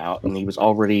just come out, and he was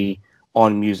already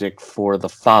on music for the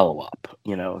follow-up,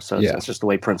 so it's just the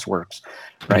way Prince works,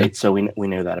 right? Yep. So we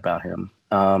know that about him.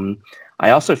 I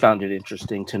also found it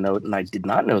interesting to note, and I did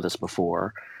not know this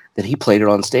before, that he played it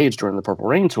on stage during the Purple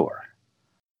Rain tour.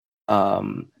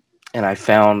 and I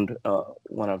found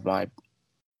one of my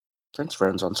Prince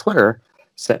friends on Twitter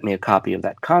sent me a copy of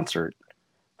that concert,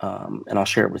 and I'll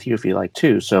share it with you if you like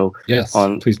too. So Yes,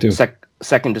 on please do.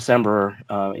 2nd December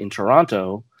in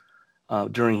Toronto,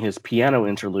 during his piano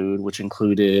interlude, which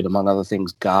included, among other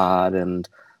things, God and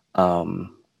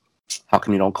How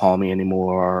Come You Don't Call Me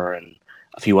Anymore, and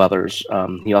a few others.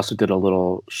 He also did a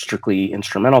little strictly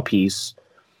instrumental piece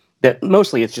that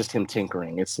mostly it's just him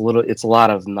tinkering. It's a lot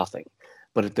of nothing.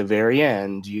 But at the very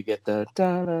end, you get the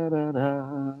da da da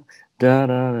da da da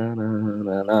da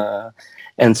da da,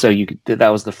 and so that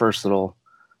was the first little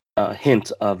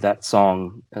hint of that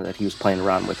song that he was playing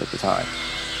around with at the time.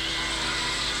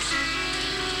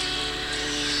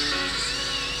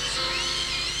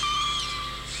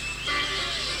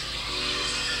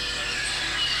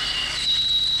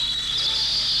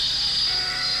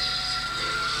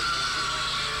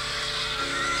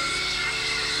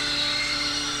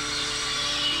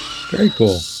 Very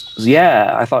cool.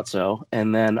 Yeah, I thought so.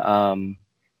 And then,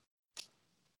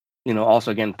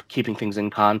 also again, keeping things in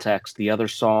context, the other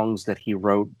songs that he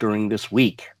wrote during this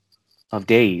week of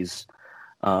days,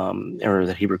 or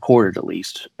that he recorded at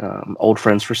least, Old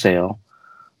Friends for Sale,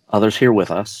 Others Here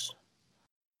With Us,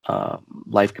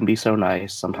 Life Can Be So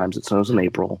Nice, Sometimes It Snows in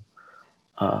April,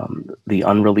 the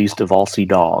unreleased Evalsi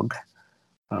Dog,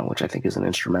 which I think is an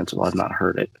instrumental. I've not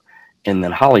heard it. And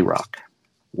then Holly Rock.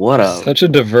 Such a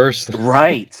diverse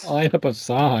right lineup of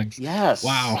songs. Yes.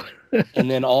 Wow.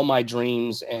 And then All My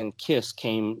Dreams and Kiss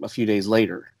came a few days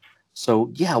later.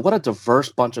 So yeah, what a diverse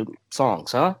bunch of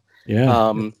songs, huh?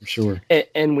 Yeah, for sure.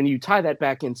 And when you tie that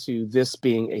back into this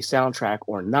being a soundtrack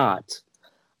or not,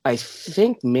 I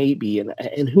think maybe,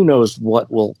 and who knows what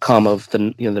will come of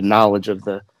the knowledge of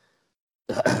the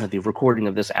the recording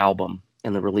of this album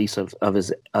and the release of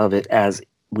it as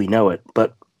we know it,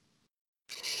 but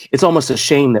it's almost a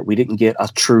shame that we didn't get a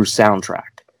true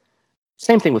soundtrack.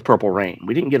 Same thing with Purple Rain.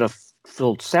 We didn't get a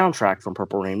full soundtrack from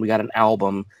Purple Rain. We got an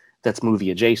album that's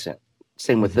movie adjacent.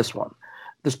 Same with this one.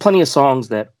 There's plenty of songs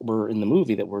that were in the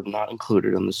movie that were not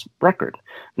included on this record.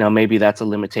 Now, maybe that's a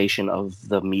limitation of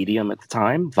the medium at the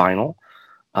time, vinyl.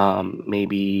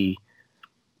 Maybe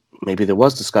there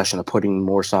was discussion of putting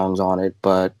more songs on it,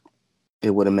 but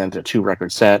it would have meant a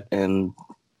 2-record set, and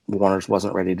Warner's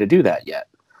wasn't ready to do that yet.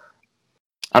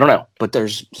 I don't know, but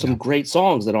there's some great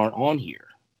songs that aren't on here.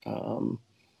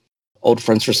 Old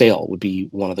Friends for Sale would be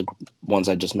one of the ones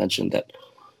I just mentioned that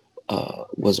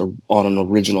was on an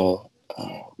original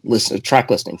track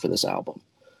listing for this album,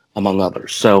 among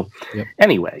others. So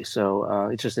anyway,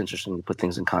 it's just interesting to put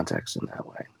things in context in that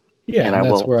way. Yeah, and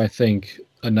that's where I think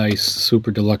a nice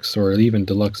super deluxe or even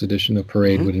deluxe edition of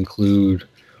Parade would include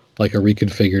like a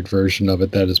reconfigured version of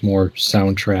it that is more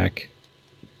soundtrack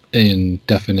in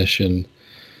definition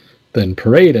than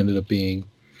Parade ended up being,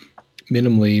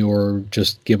 minimally, or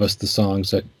just give us the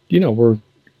songs that were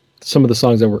some of the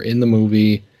songs that were in the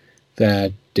movie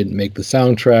that didn't make the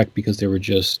soundtrack because they were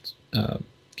just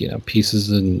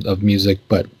pieces of music,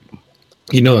 but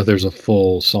that there's a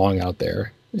full song out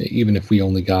there, even if we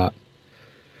only got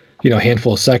a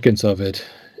handful of seconds of it,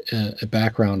 a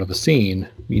background of a scene.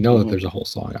 We know that there's a whole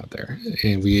song out there,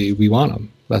 and we want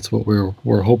them. That's what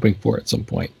we're hoping for at some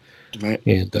point, right?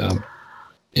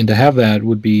 And to have that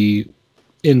would be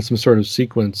in some sort of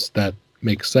sequence that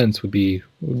makes sense would be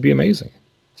amazing.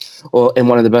 Well, and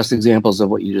one of the best examples of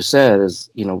what you just said is,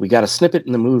 we got a snippet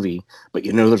in the movie, but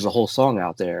there's a whole song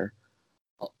out there,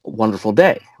 Wonderful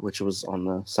Day, which was on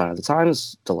the Sign of the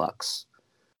Times Deluxe.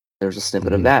 There's a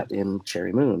snippet of that in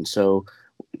Cherry Moon. So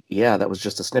yeah, that was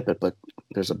just a snippet, but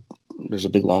there's a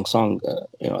big long song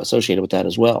associated with that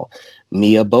as well.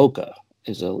 Mia Boca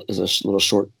is a little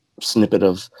short snippet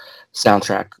of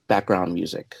soundtrack background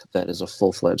music that is a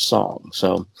full-fledged song.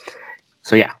 So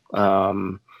yeah.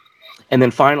 And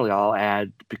then finally, I'll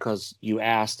add, because you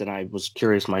asked and I was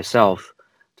curious myself,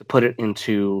 to put it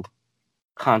into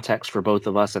context for both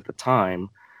of us at the time.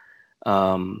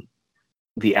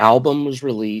 The album was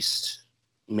released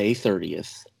May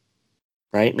 30th,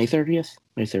 right? May 30th?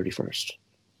 May 31st.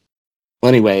 Well,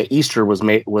 anyway, Easter was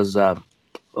March,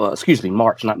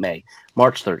 not May.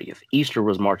 March 30th. Easter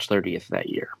was March 30th that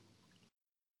year.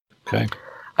 Okay.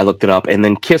 I looked it up. And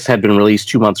then Kiss had been released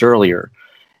 2 months earlier.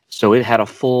 So it had a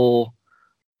full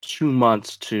 2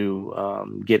 months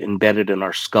to get embedded in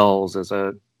our skulls as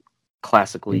a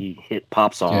classically hit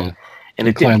pop song. Yeah. And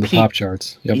it didn't peak the pop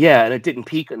charts. Yep. Yeah, and it didn't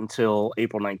peak until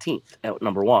April 19th at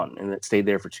number 1, and it stayed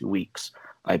there for 2 weeks,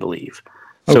 I believe.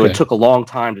 So It took a long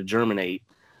time to germinate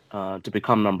to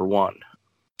become number 1.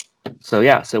 So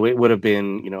yeah, so it would have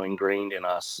been ingrained in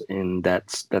us in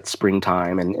that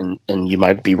springtime, and you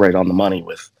might be right on the money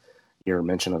with your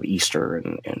mention of Easter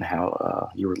and how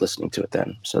you were listening to it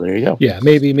then. So there you go. Yeah,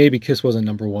 maybe Kiss wasn't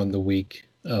number one the week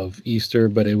of Easter,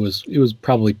 but it was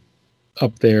probably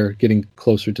up there, getting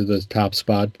closer to the top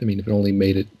spot. I mean, if it only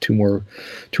made it 2 or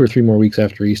 3 more weeks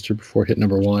after Easter before it hit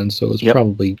number one, so it was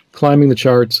probably climbing the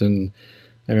charts. And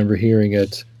I remember hearing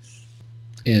it.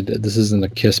 And this isn't a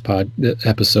Kiss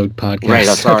podcast. Right,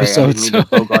 I'm sorry. Episode, I didn't mean to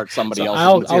bogart somebody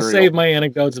else's I'll save my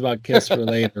anecdotes about Kiss for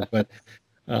later. But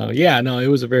it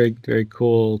was a very, very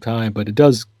cool time. But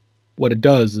what it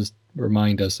does is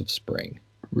remind us of spring,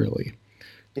 really.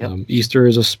 Yep. Easter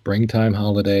is a springtime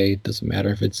holiday. It doesn't matter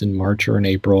if it's in March or in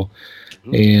April.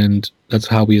 Mm-hmm. And that's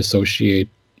how we associate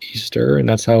Easter. And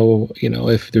that's how,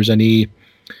 if there's any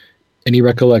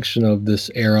recollection of this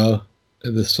era,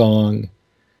 the song,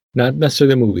 not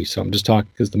necessarily the movie. So I'm just talking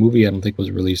because the movie I don't think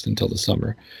was released until the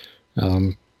summer.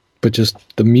 But just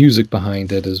the music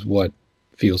behind it is what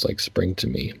feels like spring to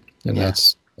me. And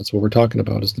that's what we're talking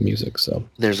about, is the music. So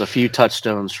there's a few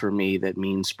touchstones for me that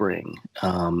mean spring.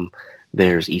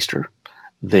 There's Easter.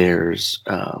 There's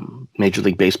Major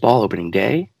League Baseball opening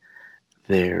day.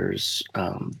 There's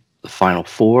the Final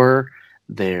Four.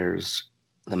 There's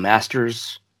the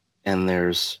Masters, and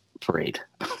there's Parade.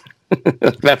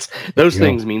 Those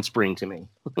things mean spring to me.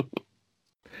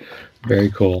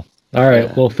 Very cool. All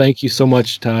right. Well, thank you so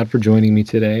much, Todd, for joining me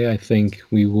today. I think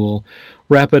we will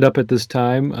wrap it up at this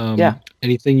time.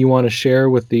 Anything you want to share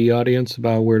with the audience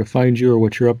about where to find you or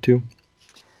what you're up to?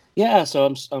 Yeah,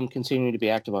 so I'm continuing to be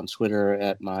active on Twitter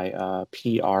at my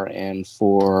PRN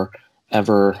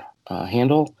Forever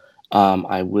handle.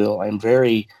 I'm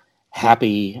very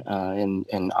happy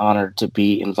and honored to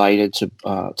be invited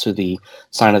to the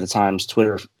Sign of the Times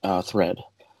Twitter thread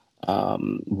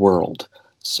world.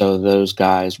 So those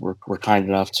guys were kind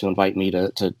enough to invite me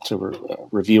to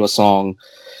review a song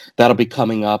that'll be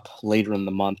coming up later in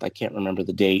the month. I can't remember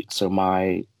the date, so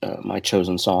my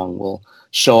chosen song will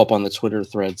show up on the Twitter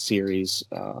thread series,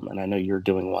 and I know you're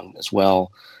doing one as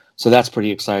well. So that's pretty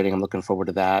exciting. I'm looking forward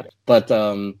to that. But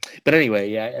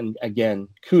anyway, and again,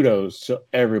 kudos to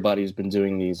everybody who's been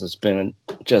doing these. It's been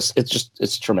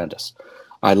it's tremendous.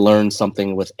 I learned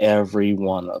something with every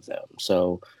one of them.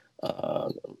 So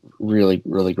really,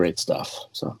 really great stuff.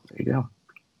 So there you go.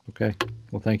 Okay.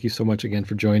 Well, thank you so much again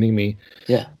for joining me.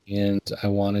 Yeah. And I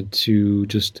wanted to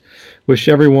just wish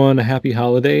everyone a happy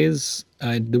holidays.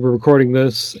 We're recording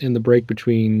this in the break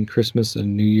between Christmas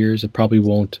and New Year's. It probably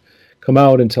won't come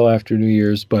out until after New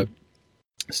Year's, but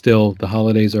still the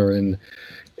holidays are in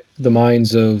the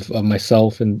minds of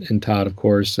myself and Todd, of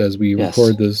course, as we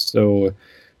record this. So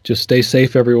just stay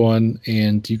safe, everyone.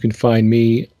 And you can find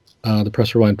me, the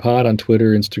Press Rewind Pod, on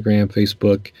Twitter, Instagram,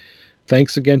 Facebook.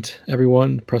 Thanks again to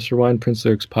everyone. Press Rewind, Prince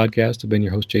Lyrics Podcast. I've been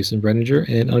your host, Jason Brenninger.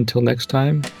 And until next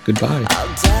time,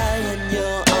 goodbye.